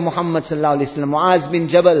night of Muhammad sallallahu alayhi wasallam. Muaz bin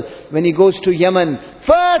Jabal, when he goes to Yemen,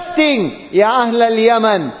 first thing, Ya Ahl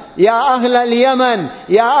al-Yaman, Ya Ahl al-Yaman,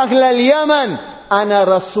 Ya Ahl al-Yaman, Ana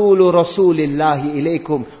Rasulu Rasulillahi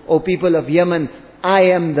ilaykum. O people of Yemen,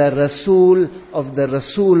 I am the Rasul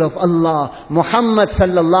of Allah, Muhammad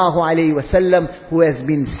sallallahu alayhi wasallam, who has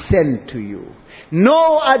been sent to you.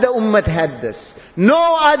 No other ummah had this.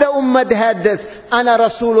 No other ummah had this. Ana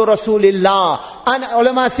Rasulu Rasulillah. And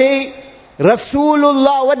ulama say,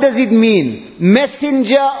 Rasulullah, what does it mean?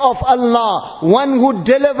 Messenger of Allah. One who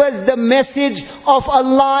delivers the message of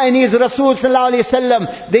Allah and His Rasul sallallahu alayhi wasallam.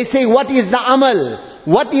 They say, what is the amal?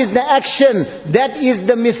 What is the action? That is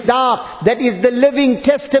the misdaq. That is the living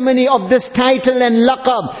testimony of this title and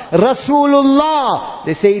laqab. Rasulullah.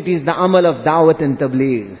 They say it is the amal of da'wat and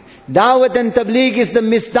tabligh. Dawat and tabligh is the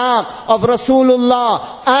misdaq of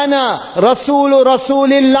Rasulullah. Ana Rasulu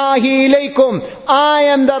Rasulillahi ilaykum. I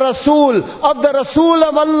am the Rasul of the Rasul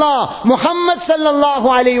of Allah, Muhammad sallallahu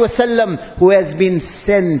alayhi wasallam, who has been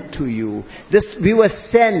sent to you. This, we were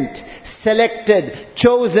sent, selected,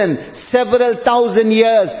 chosen several thousand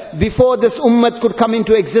years before this ummah could come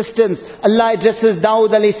into existence. Allah addresses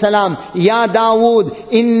Dawood alayhi salam. Ya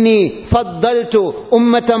Dawood, inni faddaltu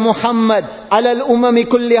ummata Muhammad ala al-umami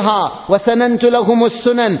kulliha wa sanantu lahum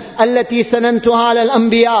as-sunan allati sanantuha ala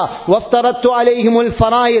al-anbiya wa aftaradtu alayhim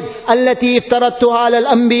al-faraid allati aftaradtuha ala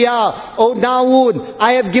al-anbiya. O Dawood,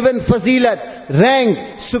 I have given fazilat, rank,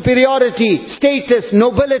 superiority, status,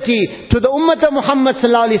 nobility to the ummah of Muhammad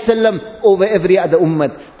sallallahu alayhi wasallam over every other ummah.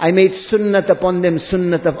 I made sunnat upon them,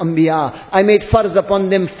 sunnat of anbiya. I made farz upon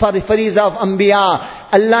them, fariza of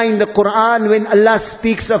anbiya. Allah in the Quran, when Allah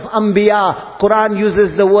speaks of anbiya, Quran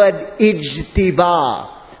uses the word ijtiba.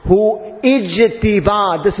 Who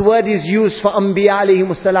ijtiba, this word is used for anbiya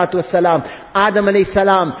alayhimu salatu wassalam. Adam alayhi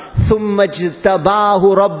salam, thumma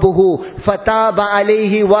jtabahu rabbuhu fataba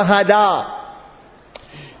alayhi wahada.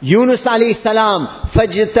 Yunus alayhi salam,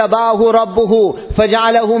 fajtabahu rabbuhu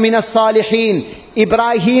faj'alahu min as-salihin.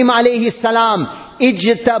 Ibrahim alayhi salam,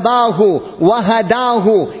 ijtabahu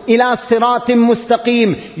wahadahu ila siratim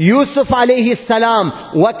mustaqim. Yusuf alayhi salam,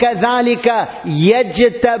 wa kadhalika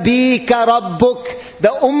yajtabika rabbuk. The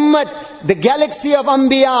ummah, the galaxy of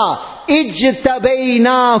anbiya,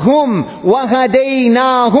 ijtabaynahum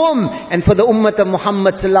wahadaynahum. And for the ummah of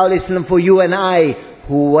Muhammad sallallahu alayhi wasallam, for you and I,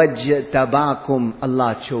 who wajtabakum,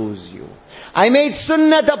 Allah chose you. I made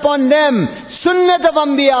sunnat upon them, sunnat of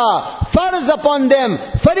anbiya, farz upon them,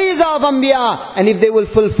 fariza of anbiya. And if they will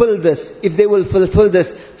fulfill this,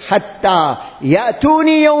 hatta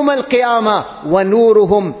ya'tuni yawm al-qiyamah wa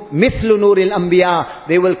nuruhum mithlu nuril anbiya.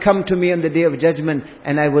 They will come to me on the day of judgment,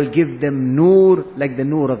 and I will give them nur like the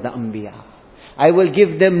nur of the anbiya. I will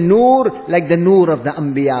give them nur like the nur of the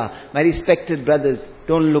anbiya. My respected brothers,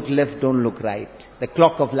 don't look left, don't look right. The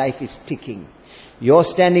clock of life is ticking. You're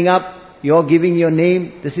standing up, you're giving your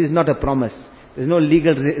name. This is not a promise. There's no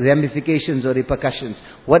legal ramifications or repercussions.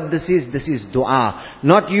 What this is dua.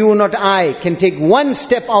 Not you, not I can take one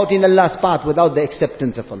step out in Allah's path without the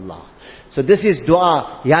acceptance of Allah. So this is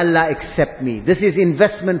dua. Ya Allah, accept me. This is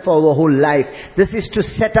investment for our whole life. This is to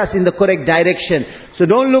set us in the correct direction. So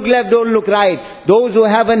don't look left, don't look right. Those who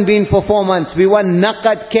haven't been for 4 months, we want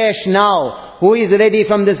naqad cash now. Who is ready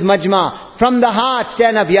from this majma? From the heart,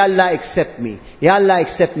 stand up. Ya Allah, accept me. Ya Allah,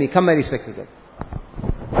 accept me. Come, my respected brothers.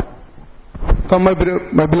 Come,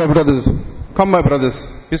 my beloved brothers. Come, my brothers.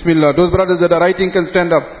 Bismillah. Those brothers that are writing can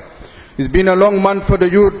stand up. It's been a long month for the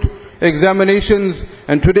youth. Examinations,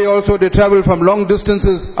 and today also they travel from long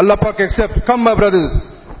distances. Allah Pak accept. Come, my brothers.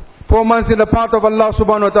 4 months in the path of Allah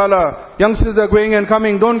subhanahu wa ta'ala. Youngsters are going and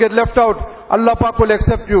coming. Don't get left out. Allah Pak will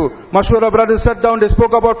accept you. Mashwara brothers sat down. They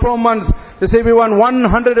spoke about 4 months. They say we want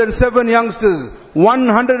 107 youngsters.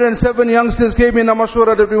 107 youngsters came in a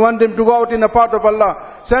mashwara that we want them to go out in the path of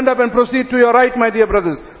Allah. Stand up and proceed to your right, my dear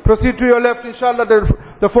brothers. Proceed to your left. Inshallah,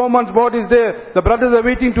 the 4 months board is there. The brothers are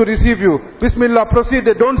waiting to receive you. Bismillah, proceed.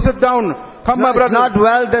 They don't sit down. Come, my brothers. It's not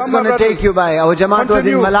wealth that's going to take you by. Our Jamaat was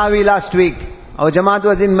in Malawi last week. Our Jamaat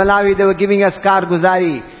was in Malawi. They were giving us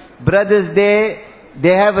karguzari. Brothers,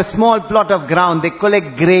 they have a small plot of ground. They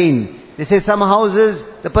collect grain. They say some houses,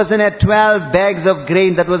 the person had 12 bags of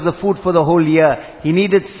grain. That was the food for the whole year. He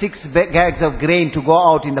needed 6 bags of grain to go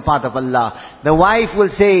out in the path of Allah. The wife will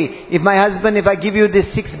say, if I give you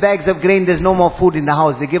these 6 bags of grain, there's no more food in the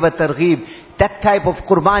house. They give a targheeb. that type of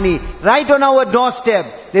qurbani right on our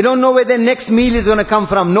doorstep. They don't know where their next meal is going to come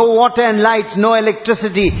from. No water and lights, no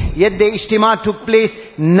electricity. Yet the ijtima took place.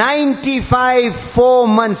 95 4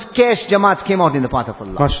 months cash jamaats came out in the path of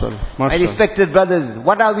Allah. MashaAllah. My respected brothers,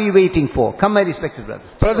 what are we waiting for? Come, my respected brothers.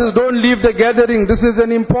 Brothers, don't leave the gathering. This is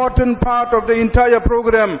an important part of the entire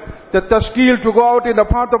program. The tashkil to go out in the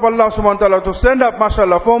path of Allah subhanahu wa ta'ala. To stand up,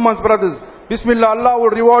 mashallah, 4 months, brothers. Bismillah, Allah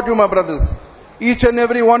will reward you, my brothers. Each and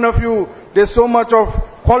every one of you, there's so much of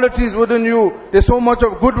qualities within you. There's so much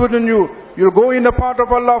of good within you. You'll go in the path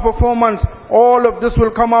of Allah for 4 months. All of this will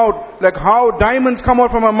come out. Like how diamonds come out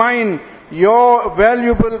from a mine. Your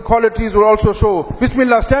valuable qualities will also show.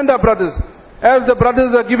 Bismillah, stand up, brothers. As the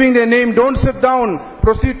brothers are giving their name, don't sit down.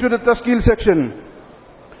 Proceed to the tashkil section.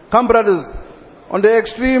 Come, brothers. On the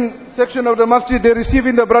extreme section of the masjid, they're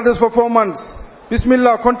receiving the brothers for 4 months.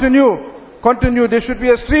 Bismillah, continue. Continue. There should be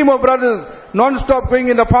a stream of brothers non-stop going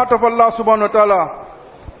in the path of Allah subhanahu wa ta'ala.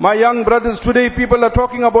 My young brothers, today people are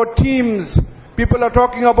talking about teams. People are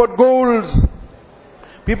talking about goals.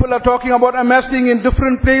 People are talking about amassing in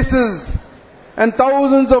different places. And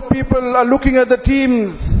thousands of people are looking at the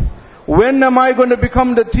teams. When am I going to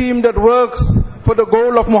become the team that works for the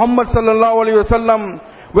goal of Muhammad sallallahu alaihi wasallam?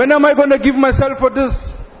 When am I going to give myself for this?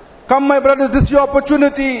 Come, my brothers, this is your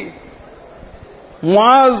opportunity.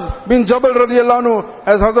 Muaz bin Jabal radiallahu anhu,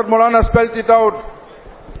 as Hazrat Maulana spelled it out,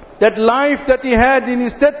 that life that he had in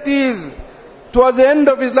his 30s, towards the end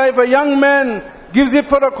of his life, a young man gives it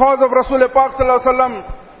for the cause of Rasulullah Pak sallallahu alaihi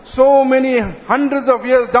wasallam. So many hundreds of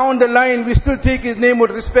years down the line, we still take his name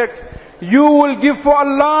with respect. You will give for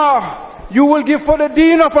Allah. You will give for the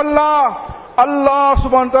deen of Allah. Allah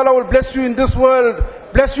subhanahu wa ta'ala will bless you in this world.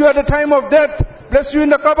 Bless you at the time of death. Bless you in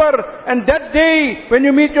the qabr. And that day, when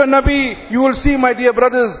you meet your Nabi, you will see, my dear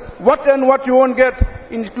brothers, what and what you won't get,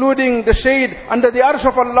 including the shade under the arsh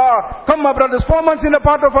of Allah. Come, my brothers, 4 months in the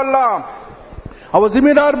path of Allah. Our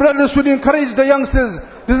Zimidar brothers should encourage the youngsters.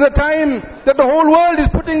 This is a time that the whole world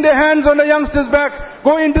is putting their hands on the youngsters' back.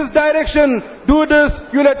 Go in this direction. Do this,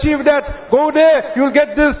 you'll achieve that. Go there, you'll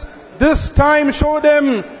get this. This time, show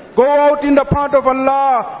them. Go out in the path of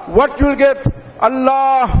Allah. What you'll get,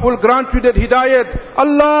 Allah will grant you that hidayat.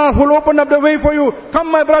 Allah will open up the way for you.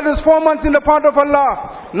 Come, my brothers, 4 months in the path of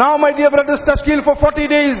Allah. Now, my dear brothers, tashkil for 40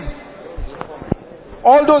 days.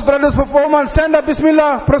 All those brothers for 4 months, stand up,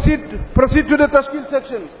 bismillah, proceed to the tashkil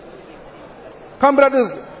section. Come, brothers.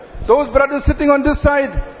 Those brothers sitting on this side,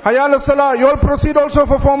 hayal as-salah, you all proceed also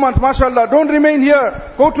for 4 months, mashallah. Don't remain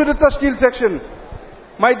here. Go to the tashkil section.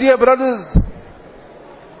 My dear brothers,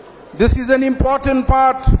 this is an important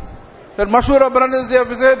part that Mashura brothers, they have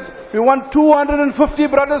said, we want 250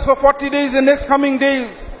 brothers for 40 days in next coming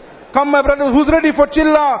days. Come, my brothers, who's ready for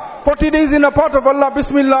chilla? 40 days in the path of Allah,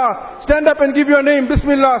 bismillah. Stand up and give your name,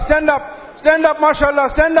 bismillah. Stand up, mashallah.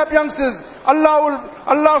 Stand up, youngsters.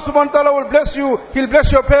 Allah subhanahu wa ta'ala will bless you. He'll bless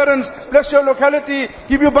your parents, bless your locality,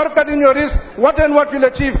 give you barakat in your rizq. What and what you'll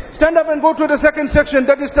achieve. Stand up and go to the second section,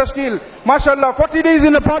 that is tashkil. Mashallah, 40 days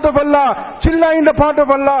in the path of Allah. Chilla in the path of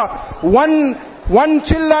Allah. One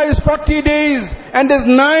chilla is 40 days, and there's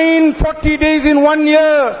 940 days in 1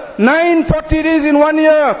 year. 940 days in 1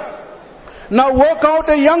 year. Now work out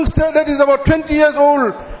a youngster that is about 20 years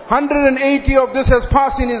old. 180 of this has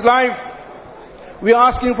passed in his life. We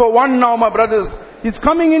are asking for one now, my brothers. It's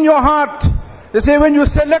coming in your heart. They say when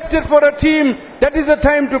you're selected for a team, that is the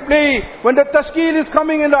time to play. When the tashkil is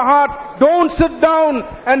coming in the heart, don't sit down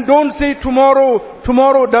and don't say tomorrow.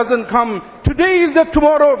 Tomorrow doesn't come. Today is the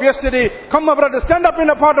tomorrow of yesterday. Come, my brothers, stand up in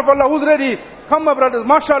the path of Allah. Who's ready? Come, my brothers,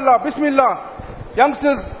 mashallah, bismillah.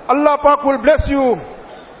 Youngsters, Allah Pak will bless you.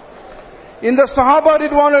 In the Sahaba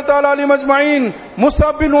Ridwan Ta'ala Ali Majma'in,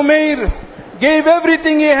 Musab bin Umair gave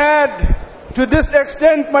everything he had. To this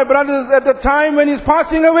extent, my brothers, at the time when he's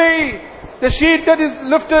passing away, the sheet that is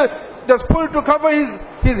lifted, that's pulled to cover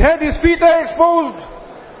his head, his feet are exposed.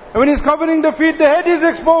 And when he's covering the feet, the head is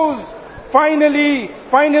exposed. Finally,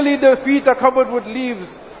 the feet are covered with leaves.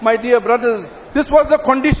 My dear brothers, this was the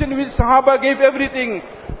condition which Sahaba gave everything.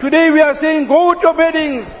 Today we are saying, go with your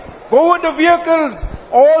beddings, go with the vehicles.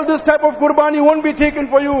 All this type of qurbani won't be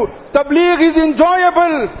taken for you. Tabligh is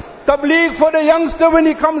enjoyable. Tabligh for the youngster when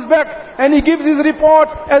he comes back and he gives his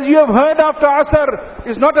report, as you have heard after Asr,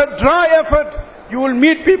 is not a dry effort. You will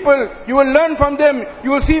meet people, you will learn from them,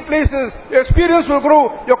 you will see places, your experience will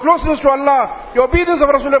grow, your closeness to Allah, your obedience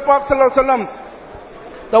of Rasulullah Pak sallallahu alaihi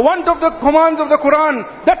wasallam, the want of the commands of the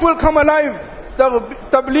Quran, that will come alive. The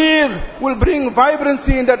tabligh will bring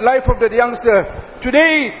vibrancy in that life of that youngster.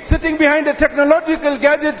 Today, sitting behind the technological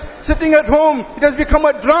gadgets, sitting at home, it has become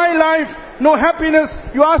a dry life, no happiness.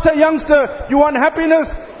 You ask a youngster, you want happiness?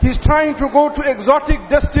 He's trying to go to exotic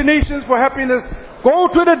destinations for happiness. Go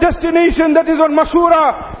to the destination that is on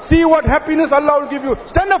Mashura. See what happiness Allah will give you.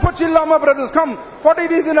 Stand up for Chilla, my brothers. Come. 40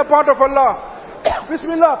 days in a part of Allah.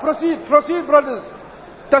 Bismillah. Proceed, brothers.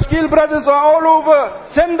 Tashkil brothers are all over.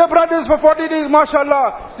 Send the brothers for 40 days,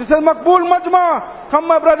 mashallah. This is Makbul Majma. Come,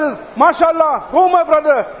 my brothers. Mashallah. Go, my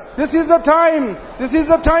brother. This is the time. This is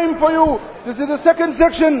the time for you. This is the second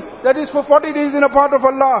section that is for 40 days in a part of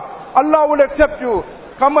Allah. Allah will accept you.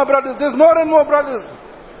 Come, my brothers. There's more and more brothers.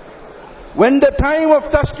 When the time of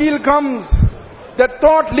Tashkil comes, that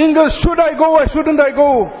thought lingers, should I go or shouldn't I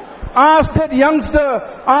go? Ask that youngster,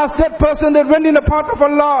 ask that person that went in a part of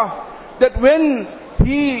Allah, that when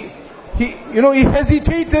he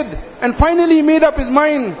hesitated and finally made up his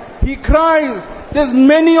mind, he cries. There's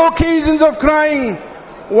many occasions of crying.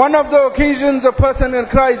 One of the occasions a person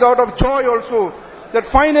cries out of joy also, that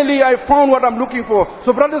finally I found what I'm looking for.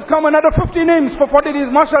 So brothers, come, another 50 names for 40 days,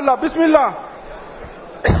 mashallah, bismillah.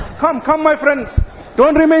 Come my friends.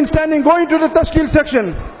 Don't remain standing. Go into the Tashkil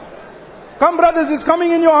section. Come brothers, it's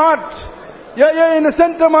coming in your heart. Yeah, in the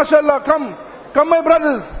center, mashallah. Come my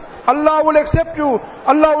brothers. Allah will accept you.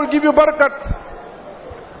 Allah will give you barakat.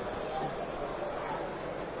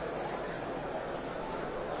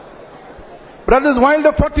 Brothers, while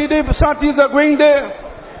the 40-day satis are going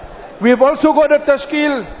there, we have also got a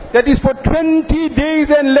Tashkil that is for 20 days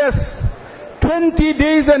and less. 20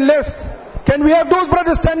 days and less. Can we have those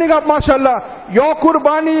brothers standing up, mashallah? Your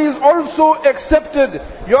qurbani is also accepted.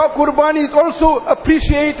 Your qurbani is also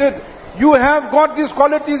appreciated. You have got these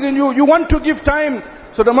qualities in you. You want to give time.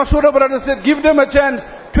 So the Mashura brother said, give them a chance.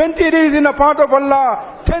 20 days in a part of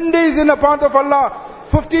Allah. 10 days in a part of Allah.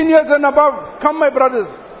 15 years and above. Come, my brothers.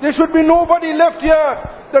 There should be nobody left here.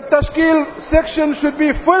 The Tashkil section should be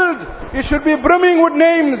filled. It should be brimming with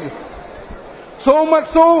names. So much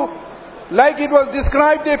so, like it was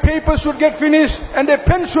described, their papers should get finished and their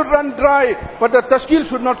pens should run dry, but the Tashkil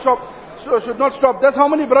should not stop. That's how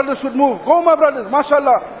many brothers should move. Go, my brothers,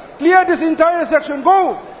 mashallah. Clear this entire section.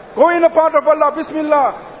 Go in a part of Allah.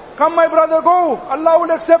 Bismillah. Come, my brother, go. Allah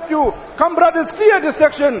will accept you. Come, brothers, clear this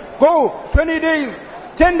section. Go. 20 days,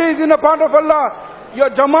 10 days in a part of Allah. Your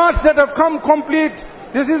jamaats that have come complete,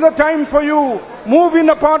 this is a time for you. Move in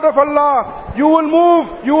a part of Allah. You will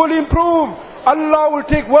move. You will improve. Allah will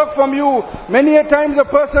take work from you. Many a times a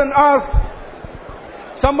person asks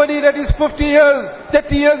somebody that is 50 years,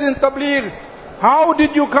 30 years in Tabligh, how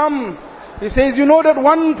did you come? He says, you know that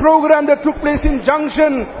one program that took place in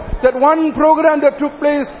Junction, that one program that took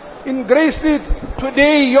place in Grey Street,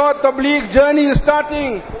 today your Tabligh journey is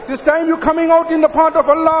starting. This time you're coming out in the path of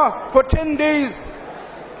Allah for 10 days.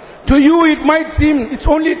 To you it might seem it's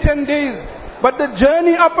only 10 days, but the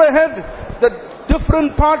journey up ahead, the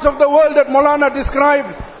different parts of the world that Maulana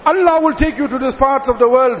described, Allah will take you to these parts of the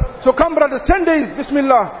world. So come brothers, 10 days,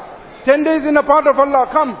 bismillah. 10 days in a part of Allah.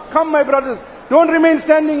 Come my brothers. Don't remain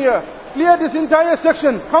standing here. Clear this entire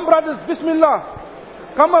section. Come brothers,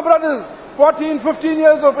 bismillah. Come my brothers, 14, 15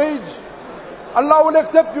 years of age. Allah will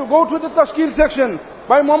accept you. Go to the Tashkil section.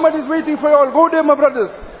 Bhai Muhammad is waiting for you all. Go there my brothers.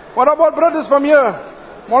 What about brothers from here?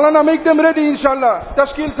 Maulana, make them ready inshallah.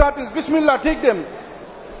 Tashkil satis, bismillah, take them.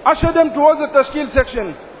 Usher them towards the Tashkil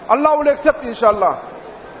section. Allah will accept inshallah.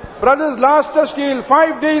 Brothers, last Tashkil,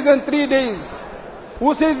 5 days and 3 days.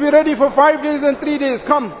 Who says we're ready for 5 days and 3 days?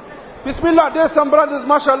 Come. Bismillah, there's some brothers,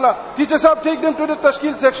 mashallah. Teacher Sahib, take them to the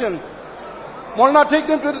Tashkil section. Maulana, take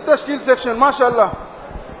them to the Tashkil section,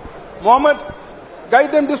 mashallah. Muhammad, guide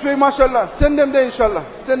them this way, mashallah. Send them there,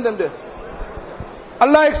 inshallah. Send them there.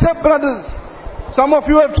 Allah accept, brothers. Some of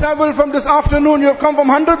you have traveled from this afternoon. You have come from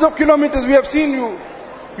hundreds of kilometers. We have seen you.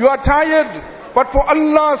 You are tired, but for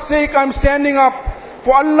Allah's sake I'm standing up.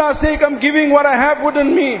 For Allah's sake I'm giving what I have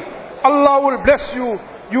within me. Allah will bless you.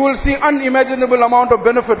 You will see unimaginable amount of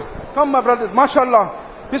benefit. Come my brothers,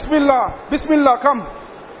 mashallah. Bismillah, bismillah, come.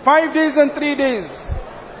 5 days and 3 days.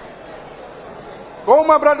 Go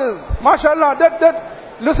my brothers, mashallah.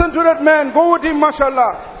 Listen to that man, go with him,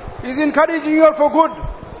 mashallah. He's encouraging you all for good.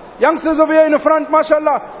 Youngsters over here in the front,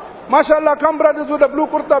 mashallah. Mashallah, come brothers with the blue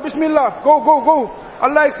kurta, bismillah. Go.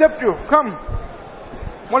 Allah accept you. Come.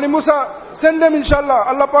 Mawli Musa, send them inshallah.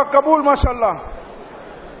 Allah Pak Kabul, mashallah.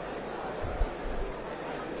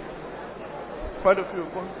 Quite a few.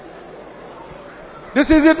 This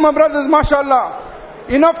is it, my brothers, mashallah.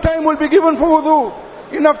 Enough time will be given for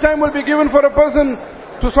wudu. Enough time will be given for a person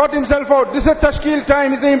to sort himself out. This is a Tashkil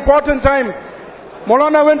time. It's an important time.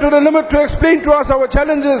 Maulana went to the limit to explain to us our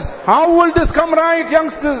challenges. How will this come right,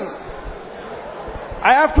 youngsters?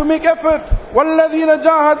 I have to make effort. وَالَّذِينَ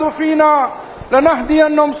جَاهَدُوا فِينَا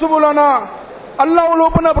لَنَهْدِيَنَّهُمْ سُبُلَنَا. Allah will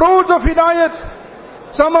open up roads of hidayat.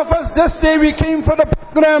 Some of us just say we came for the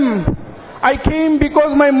program. I came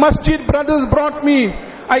because my masjid brothers brought me.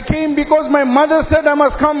 I came because my mother said I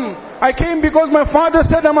must come. I came because my father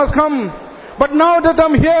said I must come. But now that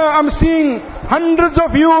I'm here, I'm seeing hundreds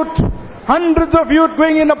of youth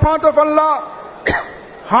going in the path of Allah.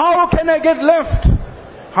 How can I get left?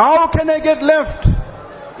 How can I get left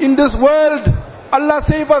in this world? Allah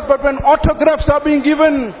save us, but when autographs are being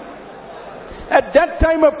given, at that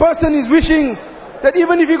time a person is wishing that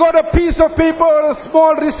even if he got a piece of paper or a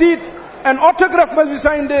small receipt, an autograph must be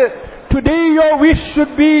signed there. Today your wish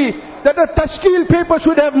should be that a tashkil paper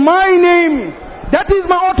should have my name. That is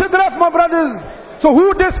my autograph, my brothers. So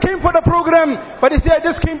who just came for the program, but he said, I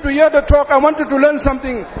just came to hear the talk, I wanted to learn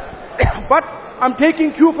something. But I'm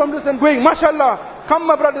taking cue from this and going, mashallah, come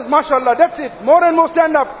my brothers, mashallah, that's it. More and more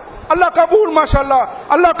stand up. Allah Kabul,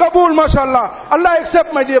 mashallah. Allah Kabul, mashallah. Allah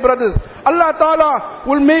accept, my dear brothers. Allah Ta'ala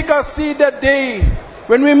will make us see that day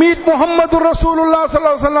when we meet Muhammadur Rasulullah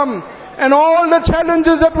Sallallahu Alaihi Wasallam and all the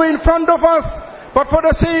challenges that were in front of us. But for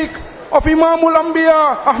the sake of Imamul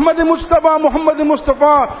Anbiya, Ahmad Mustafa, Muhammad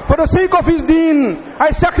Mustafa, for the sake of his deen,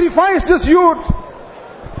 I sacrificed this youth.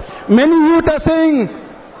 Many youth are saying,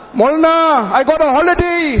 Maulana, I got a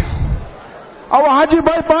holiday. Our Haji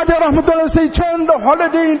Bhai Paja Rahmatullah say, turn the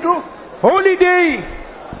holiday into holy day.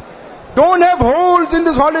 Don't have holes in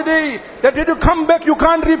this holiday that when you come back you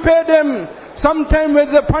can't repair them. Sometime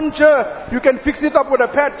with a puncture you can fix it up with a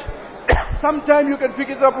patch. Sometime you can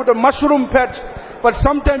fix it up with a mushroom patch. But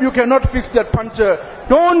sometime you cannot fix that puncture.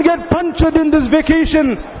 Don't get punctured in this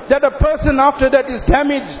vacation that a person after that is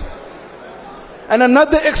damaged. And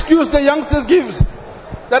another excuse the youngsters gives,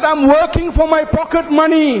 that I'm working for my pocket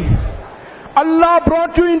money. Allah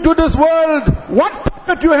brought you into this world. What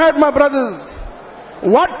pocket you had, my brothers?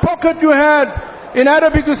 What pocket you had? In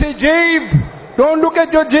Arabic you say jayb. Don't look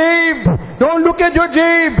at your jayb. Don't look at your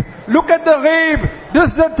jayb. Look at the ghaib.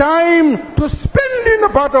 This is the time to spend in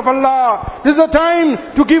the path of Allah. This is the time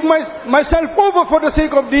to give myself over for the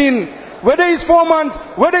sake of deen. Whether it's 4 months,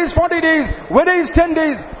 whether it's 40 days, whether it's 10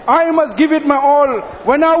 days, I must give it my all.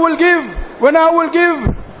 When I will give,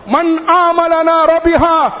 Man amalana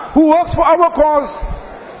rabiha, who works for our cause,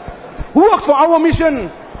 who works for our mission,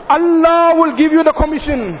 Allah will give you the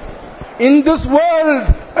commission. In this world,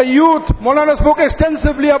 a youth, Maulana spoke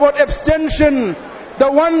extensively about abstention. The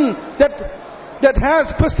one that has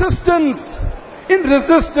persistence in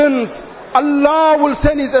resistance, Allah will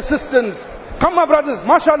send His assistance. Come my brothers,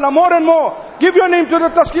 mashallah, more and more. Give your name to the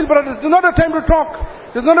Tashkil brothers. There's not a time to talk.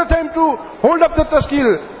 There's not a time to hold up the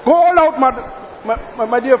Tashkil. Go all out, my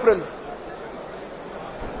dear friends.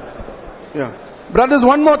 Yeah. Brothers,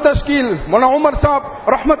 one more tashkil. Mullah Umar Saab,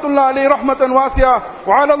 rahmatullah alayhi, rahmatan wasiya,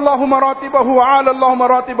 wa ala Allahu maratibahu, wa ala Allahu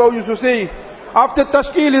maratibahu, used to say, after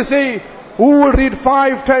tashkil, you say, who will read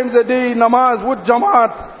 5 times a day namaz with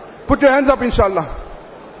jamaat? Put your hands up, inshallah.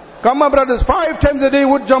 Come, my brothers, 5 times a day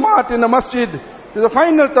with jamaat in the masjid. There's a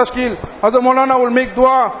final tashkil. Hazrat Maulana will make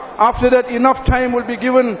dua. After that, enough time will be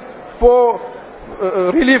given for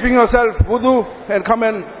relieving yourself, wudu, and come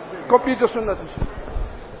and complete the sunnah.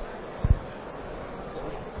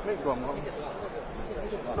 Make dua, Muhammad.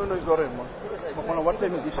 No, it's alright, Muhammad. What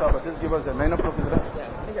time is Isha? But just give us the 9 o'clock, is right?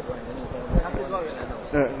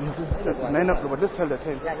 9 o'clock, but just tell the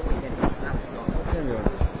time.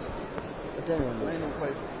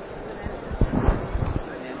 9:05.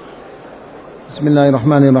 بسم الله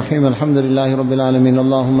الرحمن الرحيم الحمد لله رب العالمين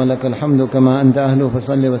اللهم لك الحمد كما أنت أهل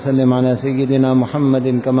فصل وسلم على سيدنا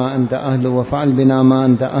محمد كما أنت أهل وفعل بنا ما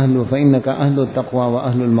أنت أهل فإنك أهل التقوى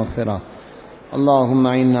وأهل المغفرة اللهم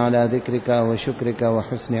أعنا على ذكرك وشكرك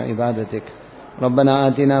وحسن عبادتك ربنا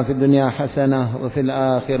آتنا في الدنيا حسنة وفي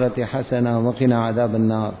الآخرة حسنة وقنا عذاب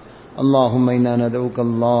النار اللهم إنا ندعوك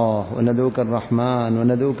الله وندعوك الرحمن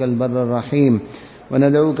وندعوك البر الرحيم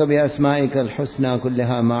وندعوك بأسمائك الحسنى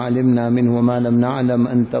كلها ما علمنا منه وما لم نعلم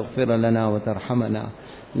أن تغفر لنا وترحمنا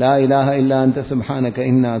لا إله إلا أنت سبحانك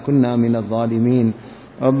إنا كنا من الظالمين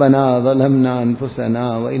ربنا ظلمنا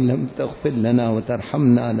أنفسنا وإن لم تغفر لنا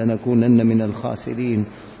وترحمنا لنكونن من الخاسرين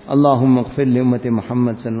اللهم اغفر لأمة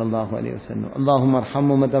محمد صلى الله عليه وسلم اللهم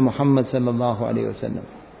ارحم أمة محمد صلى الله عليه وسلم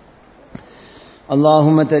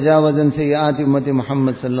اللهم تجاوز عن سيئات أمة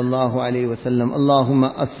محمد صلى الله عليه وسلم اللهم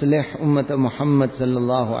أصلح أمة محمد صلى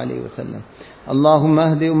الله عليه وسلم اللهم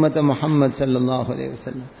اهد أمة محمد صلى الله عليه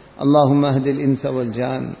وسلم اللهم اهد الإنس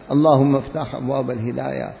والجان اللهم افتح أبواب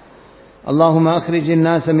الهداية اللهم أخرج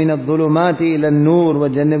الناس من الظلمات إلى النور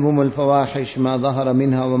وجنبهم الفواحش ما ظهر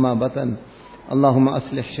منها وما بطن اللهم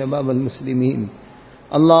أصلح شباب المسلمين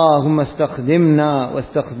اللهم استخدمنا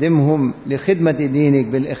واستخدمهم لخدمة دينك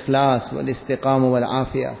بالإخلاص والاستقامة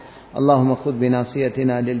والعافية اللهم خذ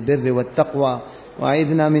بناصيتنا للبر والتقوى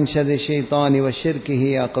وأعذنا من شر الشيطان وشركه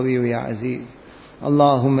يا قوي يا عزيز.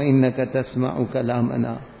 اللهم إنك تسمع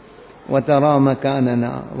كلامنا وترى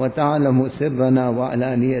مكاننا وتعلم سرنا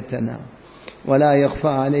وعلانيتنا، ولا يخفى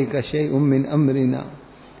عليك شيء من أمرنا.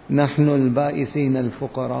 نحن البائسين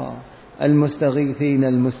الفقراء المستغيثين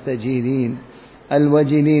المستجيرين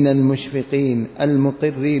الوجلين المشفقين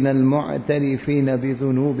المقرين المعترفين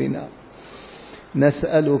بذنوبنا،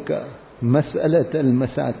 نسألك مسألة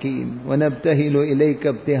المساكين ونبتهل إليك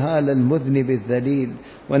ابتهال المذنب الذليل،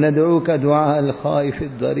 وندعوك دعاء الخائف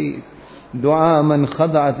الضرير، دعاء من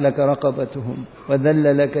خضعت لك رقبتهم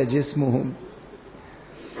وذل لك جسمهم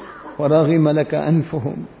ورغم لك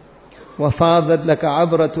أنفهم وفاضت لك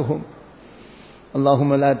عبرتهم.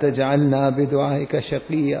 اللهم لا تجعلنا بدعائك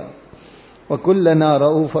شقيا، وكلنا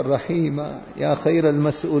رؤوفا رحيما يا خير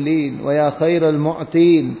المسؤولين ويا خير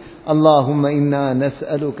المعطين. اللهم إنا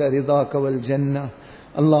نسألك رضاك والجنة،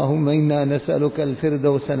 اللهم إنا نسألك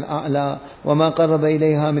الفردوس الأعلى وما قرب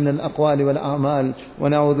إليها من الأقوال والأعمال،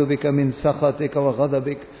 ونعوذ بك من سخطك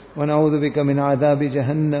وغضبك، ونعوذ بك من عذاب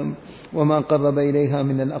جهنم وما قرب إليها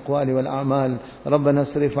من الأقوال والأعمال. ربنا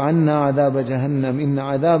اصرف عنا عذاب جهنم إن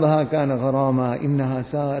عذابها كان غراما إنها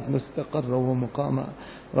ساءت مستقرا ومقاما.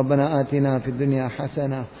 ربنا آتنا في الدنيا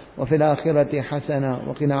حسنة وفي الآخرة حسنة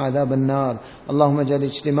وقنا عذاب النار. اللهم اجعل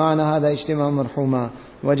اجتماعنا هذا اجتماعا مرحوما،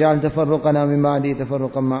 واجعل تفرقنا من بعده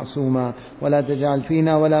تفرقا معصوما، ولا تجعل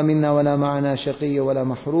فينا ولا منا ولا معنا شقيا ولا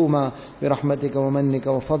محروما، برحمتك ومنك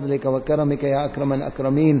وفضلك وكرمك يا أكرم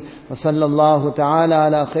الأكرمين. وصلى الله تعالى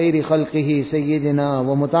على خير خلقه سيدنا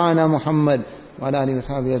ومطعنا محمد وعلى آله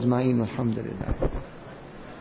وصحبه أجمعين، والحمد لله.